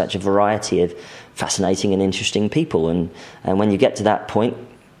talk to such a variety of fascinating and interesting people. And when you get to that point,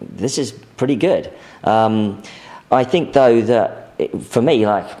 this is pretty good. I think, though, that for me,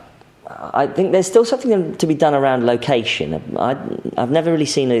 I think there's still something to be done around location. I've never really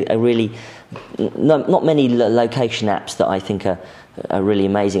seen not many location apps that I think are really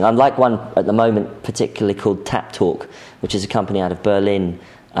amazing. I like one at the moment particularly called Tap Talk, which is a company out of Berlin,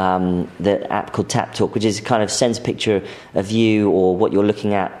 the app called Tap Talk, which is kind of sends a picture of you or what you're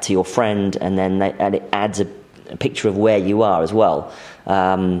looking at to your friend, and then it adds a picture of where you are as well,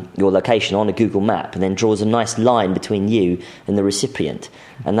 your location on a Google map, and then draws a nice line between you and the recipient.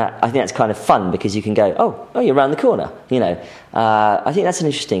 And that, I think that's kind of fun, because you can go, oh, you're around the corner. I think that's an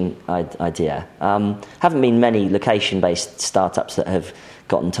interesting idea. Haven't been many location-based startups that have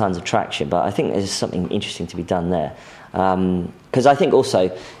gotten tons of traction, but I think there's something interesting to be done there. Because I think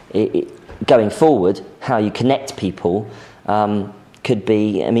also, going forward, how you connect people could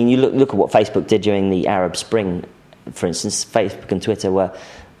be... I mean, you look at what Facebook did during the Arab Spring, for instance. Facebook and Twitter were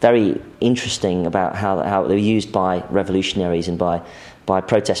very interesting about how they were used by revolutionaries and by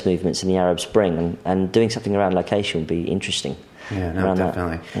protest movements in the Arab Spring, and doing something around location would be interesting. Yeah, no,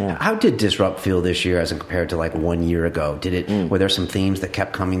 definitely. Yeah. How did Disrupt feel this year as compared to like 1 year ago? Were there some themes that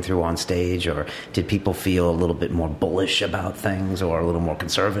kept coming through on stage, or did people feel a little bit more bullish about things, or a little more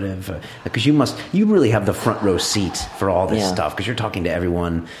conservative? Because you really have the front row seat for all this stuff, because you're talking to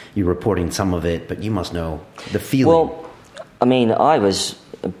everyone, you're reporting some of it, but you must know the feeling. Well, I mean, I was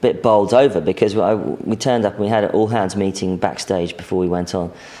a bit bowled over, because we turned up and we had an all-hands meeting backstage before we went on,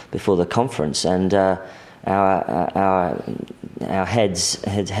 before the conference, and our heads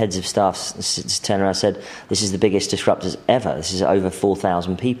of staff turned around and said, "This is the biggest Disruptors ever. This is over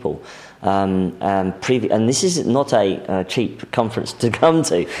 4,000 people." And this is not a cheap conference to come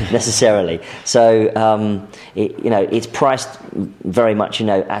to necessarily. So it's priced very much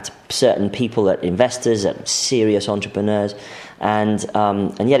at certain people, at investors, at serious entrepreneurs, and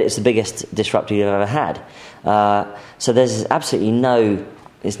yet it's the biggest Disruptor you've ever had. So there's absolutely no.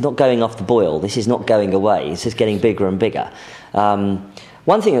 It's not going off the boil. This is not going away. It's just getting bigger and bigger.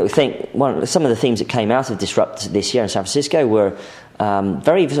 One thing that we think, some of the themes that came out of Disrupt this year in San Francisco were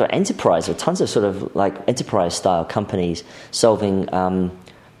very sort of enterprise, or tons of sort of like enterprise-style companies solving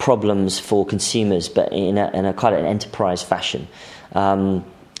problems for consumers, but in a quite an enterprise fashion. And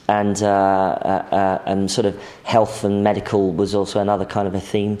sort of health and medical was also another kind of a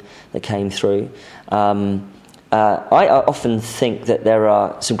theme that came through. I often think that there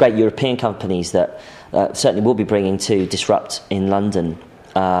are some great European companies that certainly will be bringing to Disrupt in London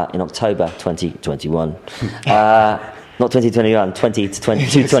in October 2021. Not 2021, 20 to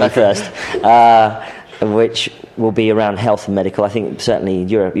 21st, which will be around health and medical. I think certainly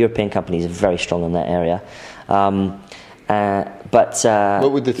European companies are very strong in that area. What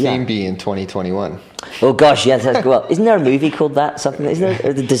would the theme be in 2021? Oh gosh, yes, that's well. Isn't there a movie called that? Something? Isn't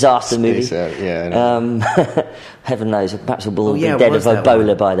there the disaster movie? Yeah. I know. Heaven knows. Perhaps we'll all be dead of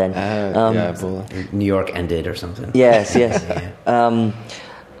Ebola by then. Ebola. New York ended or something. Yes.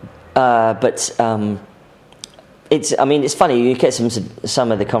 It's funny. You get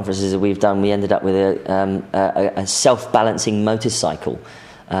some of the conferences that we've done. We ended up with a self-balancing motorcycle.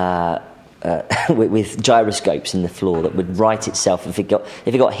 With gyroscopes in the floor that would right itself if it got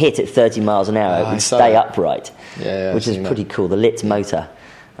hit at 30 miles an hour. It would stay upright, which is pretty cool. The lit motor,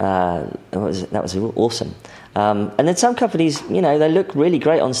 that was awesome. And then some companies, they look really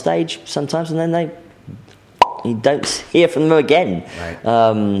great on stage sometimes, and then you don't hear from them again.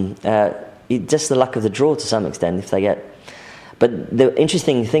 Right. Just the luck of the draw to some extent if they get. But the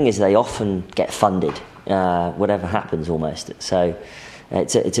interesting thing is they often get funded, whatever happens almost. So.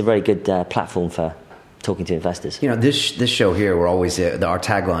 It's a very good platform for talking to investors. This show here, we're always our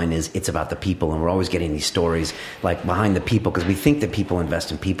tagline is "It's about the people," and we're always getting these stories like behind the people, because we think that people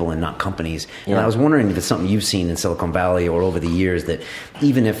invest in people and not companies. And I was wondering if it's something you've seen in Silicon Valley or over the years, that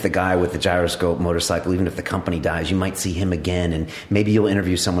even if the guy with the gyroscope motorcycle, even if the company dies, you might see him again, and maybe you'll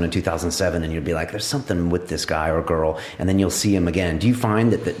interview someone in 2007 and you'll be like, "There's something with this guy or girl," and then you'll see him again. Do you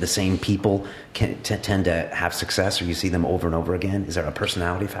find that the same people can tend to have success, or you see them over and over again? Is there a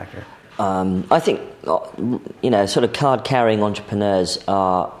personality factor? I think, sort of card-carrying entrepreneurs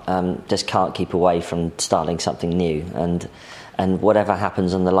just can't keep away from starting something new, and whatever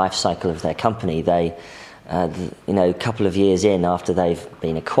happens on the life cycle of their company, they, a couple of years in after they've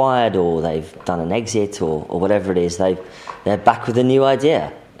been acquired or they've done an exit or whatever it is, they're back with a new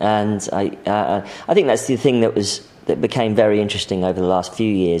idea, and I think that's the thing that became very interesting over the last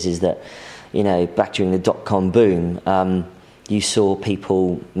few years, is that back during the dot-com boom. You saw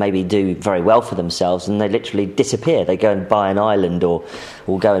people maybe do very well for themselves and they literally disappear. They go and buy an island or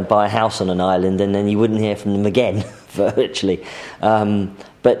go and buy a house on an island, and then you wouldn't hear from them again, virtually.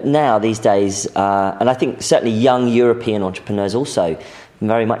 But now, these days, and I think certainly young European entrepreneurs also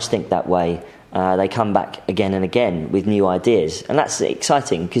very much think that way. They come back again and again with new ideas. And that's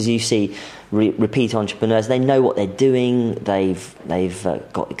exciting, because you see repeat entrepreneurs. They know what they're doing. They've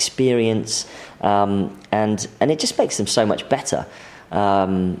got experience. And it just makes them so much better.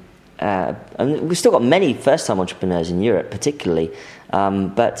 And we've still got many first-time entrepreneurs in Europe, particularly.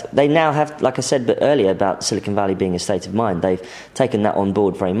 But they now have, like I said earlier about Silicon Valley being a state of mind, they've taken that on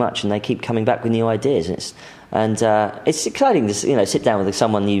board very much, and they keep coming back with new ideas. It's exciting to sit down with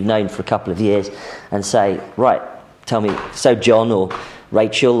someone you've known for a couple of years and say, right, tell me, so John or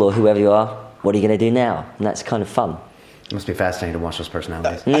Rachel or whoever you are, what are you going to do now? And that's kind of fun. It must be fascinating to watch those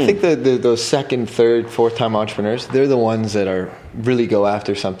personalities. I think those second, third, fourth-time entrepreneurs, they're the ones that are really go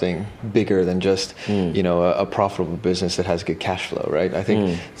after something bigger than just a profitable business that has good cash flow, right? I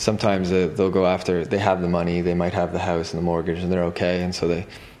think sometimes they'll go after, they have the money, they might have the house and the mortgage, and they're okay, and so they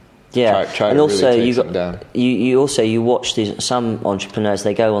try and to also really take something down. You watch some entrepreneurs,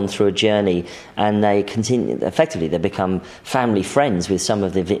 they go on through a journey and they continue, effectively they become family friends with some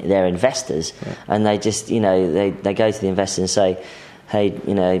of their investors, and they just they go to the investor and say,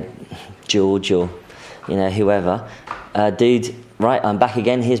 hey, George or whoever, dude, right, I'm back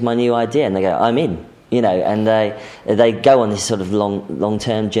again, here's my new idea, and they go, I'm in, and they go on this sort of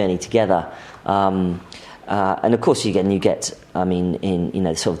long-term journey together. And of course, you get. I mean,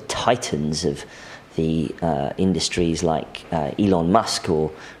 in sort of titans of the industries like Elon Musk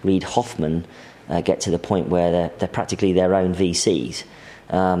or Reid Hoffman get to the point where they're practically their own VCs,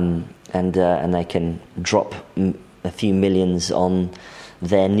 and they can drop a few millions on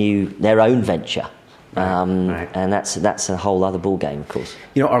their own venture. Right. And that's a whole other ball game, of course.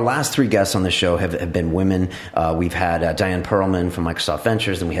 Our last three guests on the show have been women. We've had Diane Perlman from Microsoft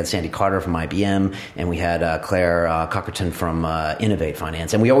Ventures, and we had Sandy Carter from IBM, and we had Claire Cockerton from Innovate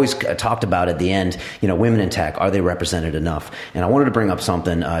Finance. And we always talked about at the end, women in tech, are they represented enough? And I wanted to bring up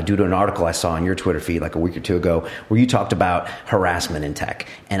something due to an article I saw on your Twitter feed like a week or two ago, where you talked about harassment in tech.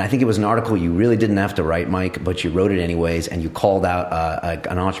 And I think it was an article you really didn't have to write, Mike, but you wrote it anyways, and you called out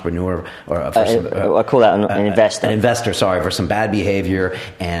an entrepreneur I call that an investor. An investor, for some bad behavior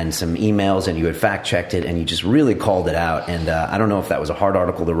and some emails, and you had fact-checked it, and you just really called it out. And I don't know if that was a hard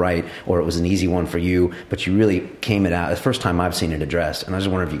article to write or it was an easy one for you, but you really came it out. The first time I've seen it addressed. And I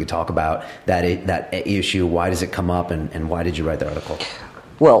just wonder if you could talk about that issue. Why does it come up, and why did you write the article?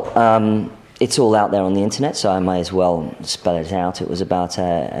 Well, it's all out there on the internet, so I may as well spell it out. It was about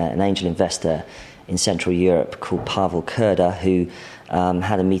an angel investor in Central Europe called Pavel Kurda, who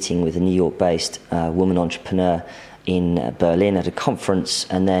had a meeting with a New York-based woman entrepreneur in Berlin at a conference,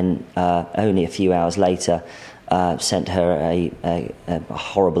 and then only a few hours later sent her a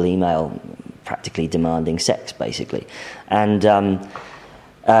horrible email, practically demanding sex, basically. And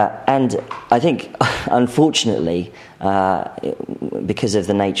I think, unfortunately, because of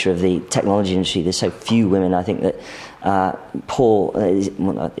the nature of the technology industry, there's so few women. I think that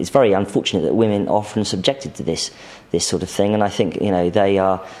it's very unfortunate that women are often subjected to this sort of thing. And I think they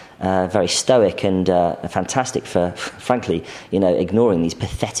are very stoic and fantastic for, frankly, ignoring these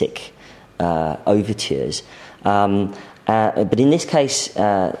pathetic overtures. But in this case,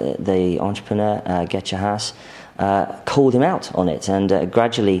 the entrepreneur Getcha Haas called him out on it, and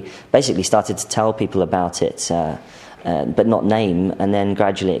gradually basically started to tell people about it, but not name, and then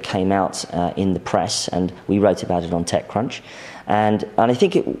gradually it came out in the press, and we wrote about it on TechCrunch. And I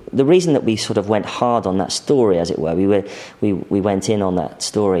think the reason that we sort of went hard on that story, as it were, we went in on that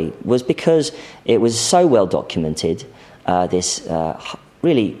story, was because it was so well documented, this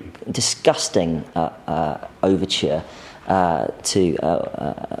really disgusting overture to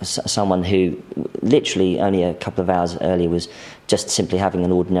someone who literally only a couple of hours earlier was just simply having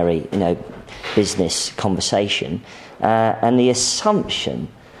an ordinary, business conversation, and the assumption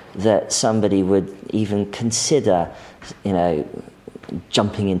that somebody would even consider,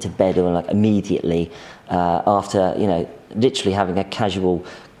 jumping into bed or like immediately after, literally having a casual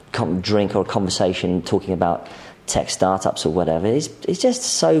drink or a conversation talking about tech startups or whatever, it's just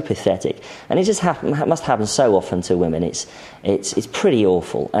so pathetic, and it just must happen so often to women. It's pretty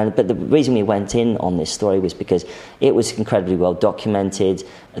awful. But the reason we went in on this story was because it was incredibly well documented.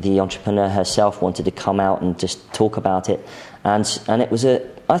 The entrepreneur herself wanted to come out and just talk about it, and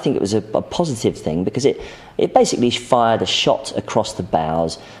I think it was a positive thing, because it basically fired a shot across the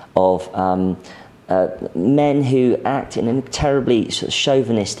bows of men who act in a terribly sort of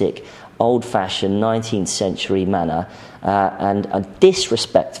chauvinistic, old-fashioned 19th century manner, and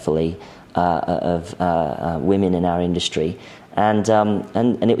disrespectfly of women in our industry, and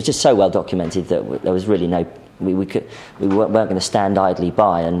it was just so well documented that there was really no, we weren't going to stand idly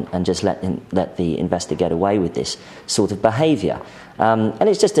by and just let the investor get away with this sort of behaviour. And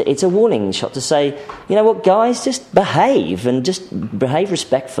it's a warning shot to say, you know what, guys, just behave, and just behave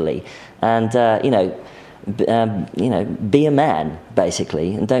respectfully, and be a man,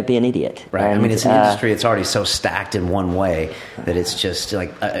 basically, and don't be an idiot. Right. And, I mean, it's an industry, it's already so stacked in one way that it's just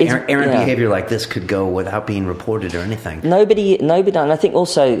like errant behavior like this could go without being reported or anything. Nobody, and I think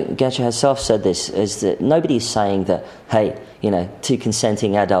also Gertrude herself said this, is that nobody is saying that, hey, two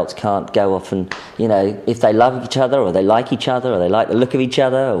consenting adults can't go off and, if they love each other or they like each other or they like the look of each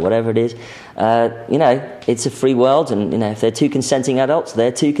other or whatever it is, it's a free world, and, if they're two consenting adults,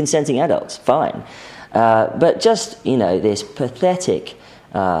 they're two consenting adults, fine. But just, this pathetic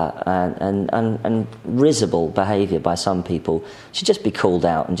and risible behaviour by some people should just be called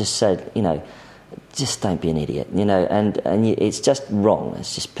out and just said, just don't be an idiot, and it's just wrong.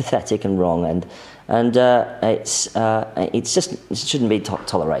 It's just pathetic and wrong, and it's just, it shouldn't be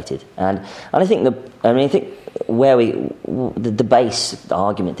tolerated. And I think where the base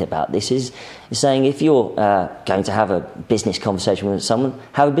argument about this is saying, if you're going to have a business conversation with someone,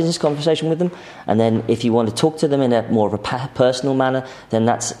 have a business conversation with them, and then if you want to talk to them in a more of a personal manner, then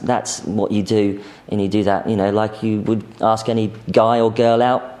that's what you do, and you do that, like you would ask any guy or girl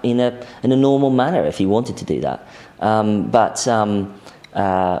out in a normal manner if you wanted to do that.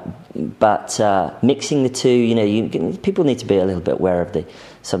 But mixing the two, people need to be a little bit aware of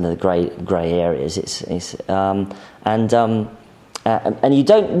some of the grey areas. And you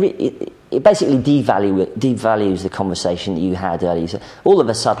don't. It basically devalues the conversation that you had earlier. So all of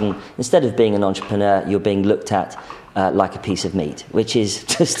a sudden, instead of being an entrepreneur, you're being looked at like a piece of meat, which is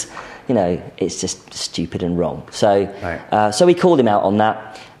just, it's just stupid and wrong. So, right. So we called him out on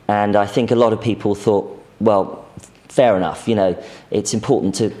that, and I think a lot of people thought, well, fair enough. It's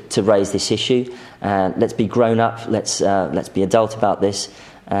important to raise this issue. Let's be grown up. Let's be adult about this,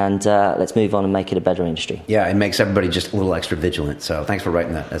 and let's move on and make it a better industry. Yeah, it makes everybody just a little extra vigilant. So thanks for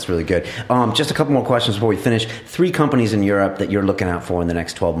writing that. That's really good. Just a couple more questions before we finish. 3 companies in Europe that you're looking out for in the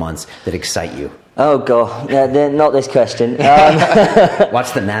next 12 months that excite you. Oh God, not this question.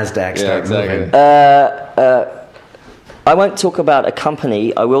 Watch the NASDAQ start moving. I won't talk about a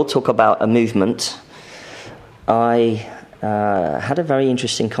company. I will talk about a movement. I had a very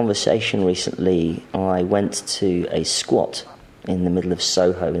interesting conversation recently. I went to a squat in the middle of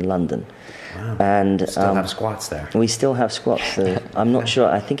Soho in London. Wow. And still have squats there. We still have squats. I'm not sure.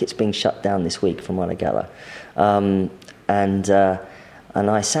 I think it's being shut down this week from what I gather. And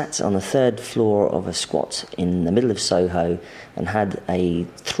I sat on the 3rd floor of a squat in the middle of Soho and had a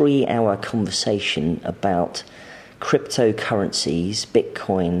 3-hour conversation about cryptocurrencies,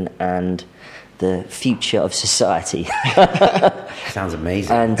 Bitcoin, and the future of society. Sounds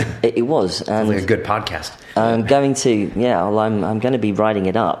amazing. And it was. Sounds like a good podcast. I'm going to be writing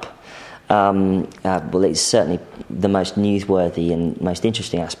it up. Well, it's certainly the most newsworthy and most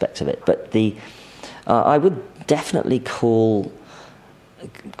interesting aspects of it. But I would definitely call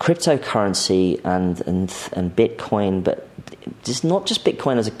cryptocurrency and Bitcoin, but just not just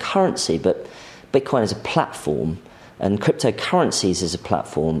Bitcoin as a currency, but Bitcoin as a platform and cryptocurrencies as a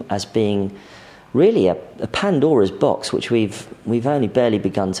platform as being really a Pandora's box, which we've only barely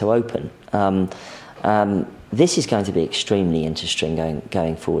begun to open. This is going to be extremely interesting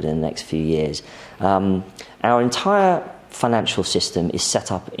going forward in the next few years. Our entire financial system is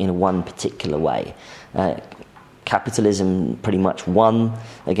set up in one particular way. Capitalism pretty much won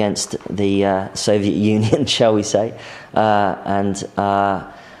against the Soviet Union, shall we say, and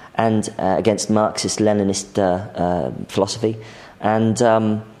against Marxist-Leninist philosophy, and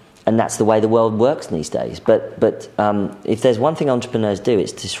that's the way the world works these days. But if there's one thing entrepreneurs do,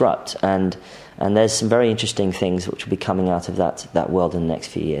 it's disrupt, and there's some very interesting things which will be coming out of that world in the next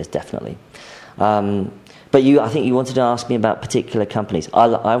few years, definitely. But I think you wanted to ask me about particular companies.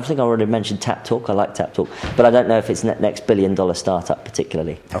 I think I already mentioned TapTalk. I like TapTalk, but I don't know if it's next billion-dollar startup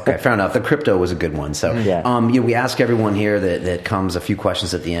particularly. Okay, fair enough. The crypto was a good one. So we ask everyone here that comes a few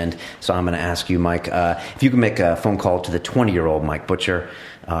questions at the end. So I'm going to ask you, Mike, if you can make a phone call to the 20-year-old Mike Butcher,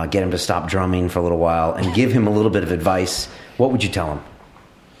 get him to stop drumming for a little while, and give him a little bit of advice, what would you tell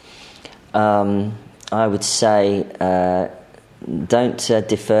him? I would say... don't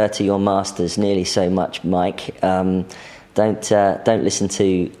defer to your masters nearly so much, Mike. Don't listen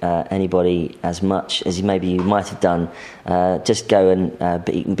to anybody as much as maybe you might have done. Just go and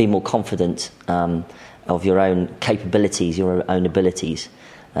be more confident of your own capabilities, your own abilities,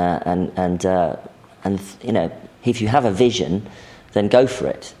 and if you have a vision, then go for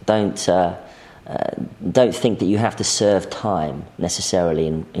it. Don't think that you have to serve time necessarily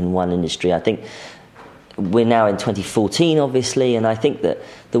in one industry. I think we're now in 2014, obviously, and I think that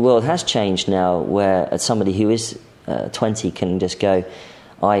the world has changed now, where somebody who is 20 can just go,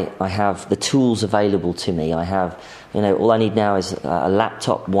 I have the tools available to me. I have, all I need now is a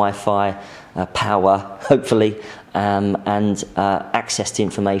laptop, Wi-Fi, power, hopefully, and access to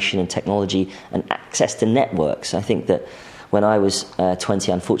information and technology and access to networks. I think that when I was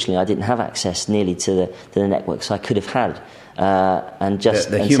 20, unfortunately, I didn't have access nearly to the networks I could have had. And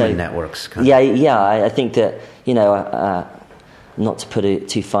just the human networks. I think that, not to put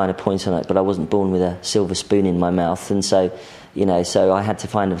too fine a point on it, but I wasn't born with a silver spoon in my mouth, and so I had to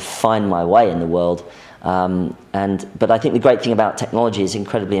find my way in the world. But I think the great thing about technology is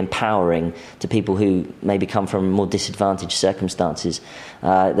incredibly empowering to people who maybe come from more disadvantaged circumstances.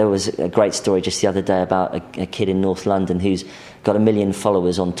 There was a great story just the other day about a kid in North London who's got 1 million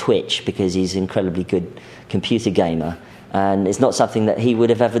followers on Twitch because he's an incredibly good computer gamer, and it's not something that he would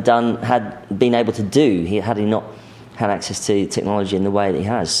have ever been able to do had he not had access to technology in the way that he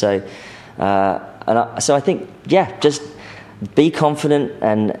has. So I think, just be confident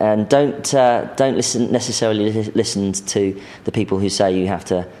and don't necessarily listen to the people who say you have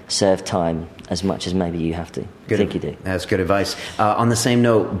to serve time as much as maybe you have to. Good. I think you do. That's good advice. On the same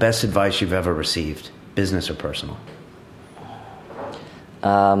note, best advice you've ever received, business or personal?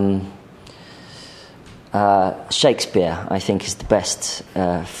 Shakespeare, I think, is the best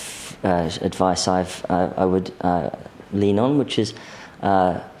advice I would lean on, which is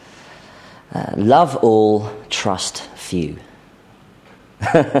love all, trust few.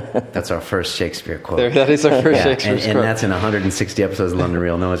 That's our first Shakespeare quote. That is our first Shakespeare quote. And that's in 160 episodes of London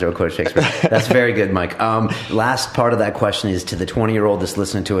Real. No one's ever quoted Shakespeare. That's very good, Mike. Last part of that question is to the 20-year-old that's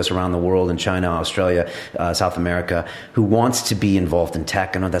listening to us around the world in China, Australia, South America, who wants to be involved in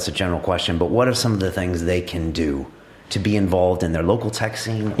tech. I know that's a general question, but what are some of the things they can do to be involved in their local tech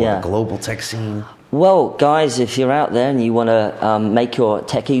scene or the global tech scene? Well, guys, if you're out there and you want to make your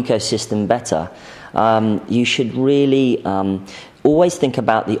tech ecosystem better, you should really always think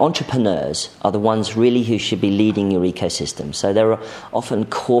about the entrepreneurs are the ones really who should be leading your ecosystem. So there are often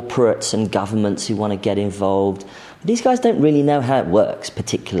corporates and governments who want to get involved. These guys don't really know how it works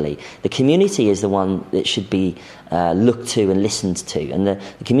particularly. The community is the one that should be looked to and listened to. And the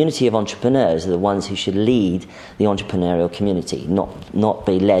community of entrepreneurs are the ones who should lead the entrepreneurial community, not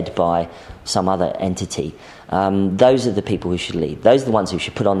be led by some other entity. Those are the people who should lead. Those are the ones who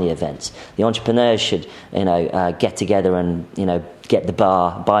should put on the events. The entrepreneurs should, get together and,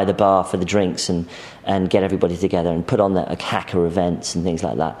 buy the bar for the drinks and get everybody together and put on the hacker events and things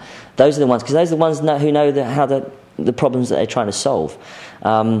like that. Those are the ones, because those are the ones who know how the problems that they're trying to solve.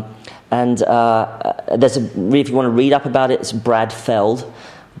 There's if you want to read up about it, it's Brad Feld,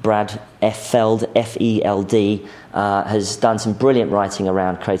 F-E-L-D, has done some brilliant writing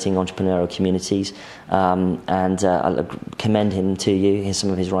around creating entrepreneurial communities, and I'll commend him to you. Here's some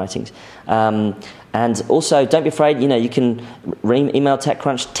of his writings. And also, don't be afraid, you can email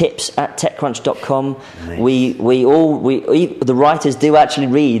TechCrunch, tips@techcrunch.com. Nice. The writers do actually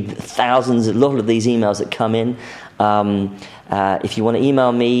read a lot of these emails that come in. If you want to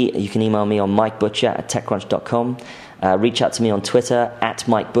email me, you can email me on mikebutcher@techcrunch.com. Reach out to me on Twitter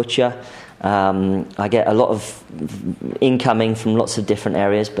 @MikeButcher. I get a lot of incoming from lots of different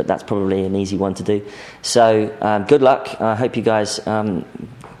areas, but that's probably an easy one to do. So good luck. I hope you guys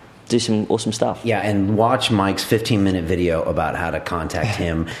do some awesome stuff. Yeah, and watch Mike's 15-minute video about how to contact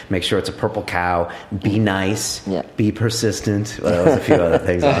him. Make sure it's a purple cow. Be nice. Yeah. Be persistent. Well, there's a few other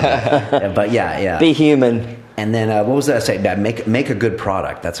things on that. But yeah. Be human. And then what was that I say? Make a good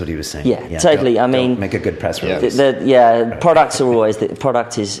product. That's what he was saying. Yeah, totally. Don't make a good press release. Products are always the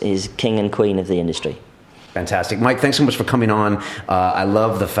product is king and queen of the industry. Fantastic. Mike, thanks so much for coming on. I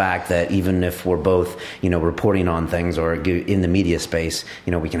love the fact that even if we're both, reporting on things or in the media space,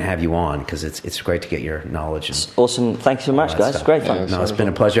 we can have you on because it's great to get your knowledge. It's awesome. Thanks so much, guys. It's great fun. It's been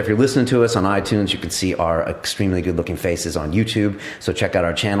a pleasure. If you're listening to us on iTunes, you can see our extremely good-looking faces on YouTube. So check out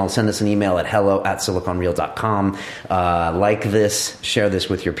our channel. Send us an email at hello@siliconreal.com. Like this. Share this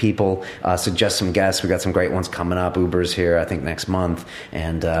with your people. Suggest some guests. We got some great ones coming up. Uber's here, I think, next month.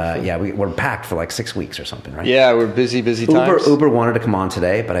 And, we're packed for like 6 weeks or something. Right? Yeah, we're busy times. Uber wanted to come on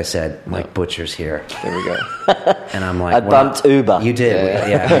today, but I said, Mike Butcher's here. There we go. And I'm like, I bumped Uber. You did.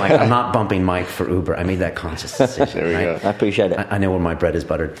 Yeah. I'm like, I'm not bumping Mike for Uber. I made that conscious decision. There we go. I appreciate it. I know where my bread is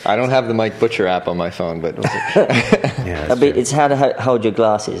buttered. I don't have the Mike Butcher app on my phone, but it's how to hold your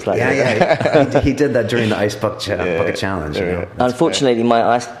glasses. He did that during the Ice Bucket Challenge. Unfortunately,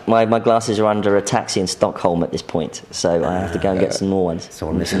 my glasses are under a taxi in Stockholm at this point, so I have to go and get some more ones. So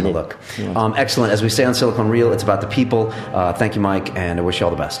we're missing the look. Excellent. As we say on Silicon Real, it's about the people. Thank you, Mike, and I wish you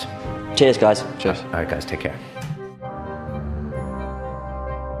all the best. Cheers, guys. Cheers. All right, guys, take care.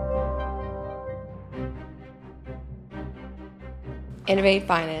 Innovate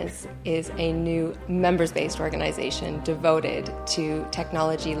Finance is a new members-based organization devoted to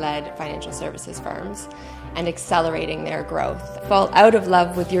technology-led financial services firms and accelerating their growth. Fall out of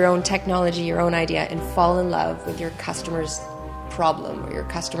love with your own technology, your own idea, and fall in love with your customer's problem or your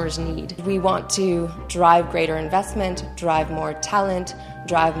customer's need. We want to drive greater investment, drive more talent,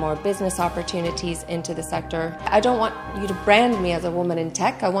 drive more business opportunities into the sector. I don't want you to brand me as a woman in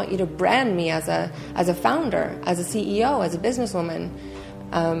tech. I want you to brand me as a founder, as a CEO, as a businesswoman,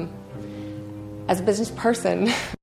 as a business person.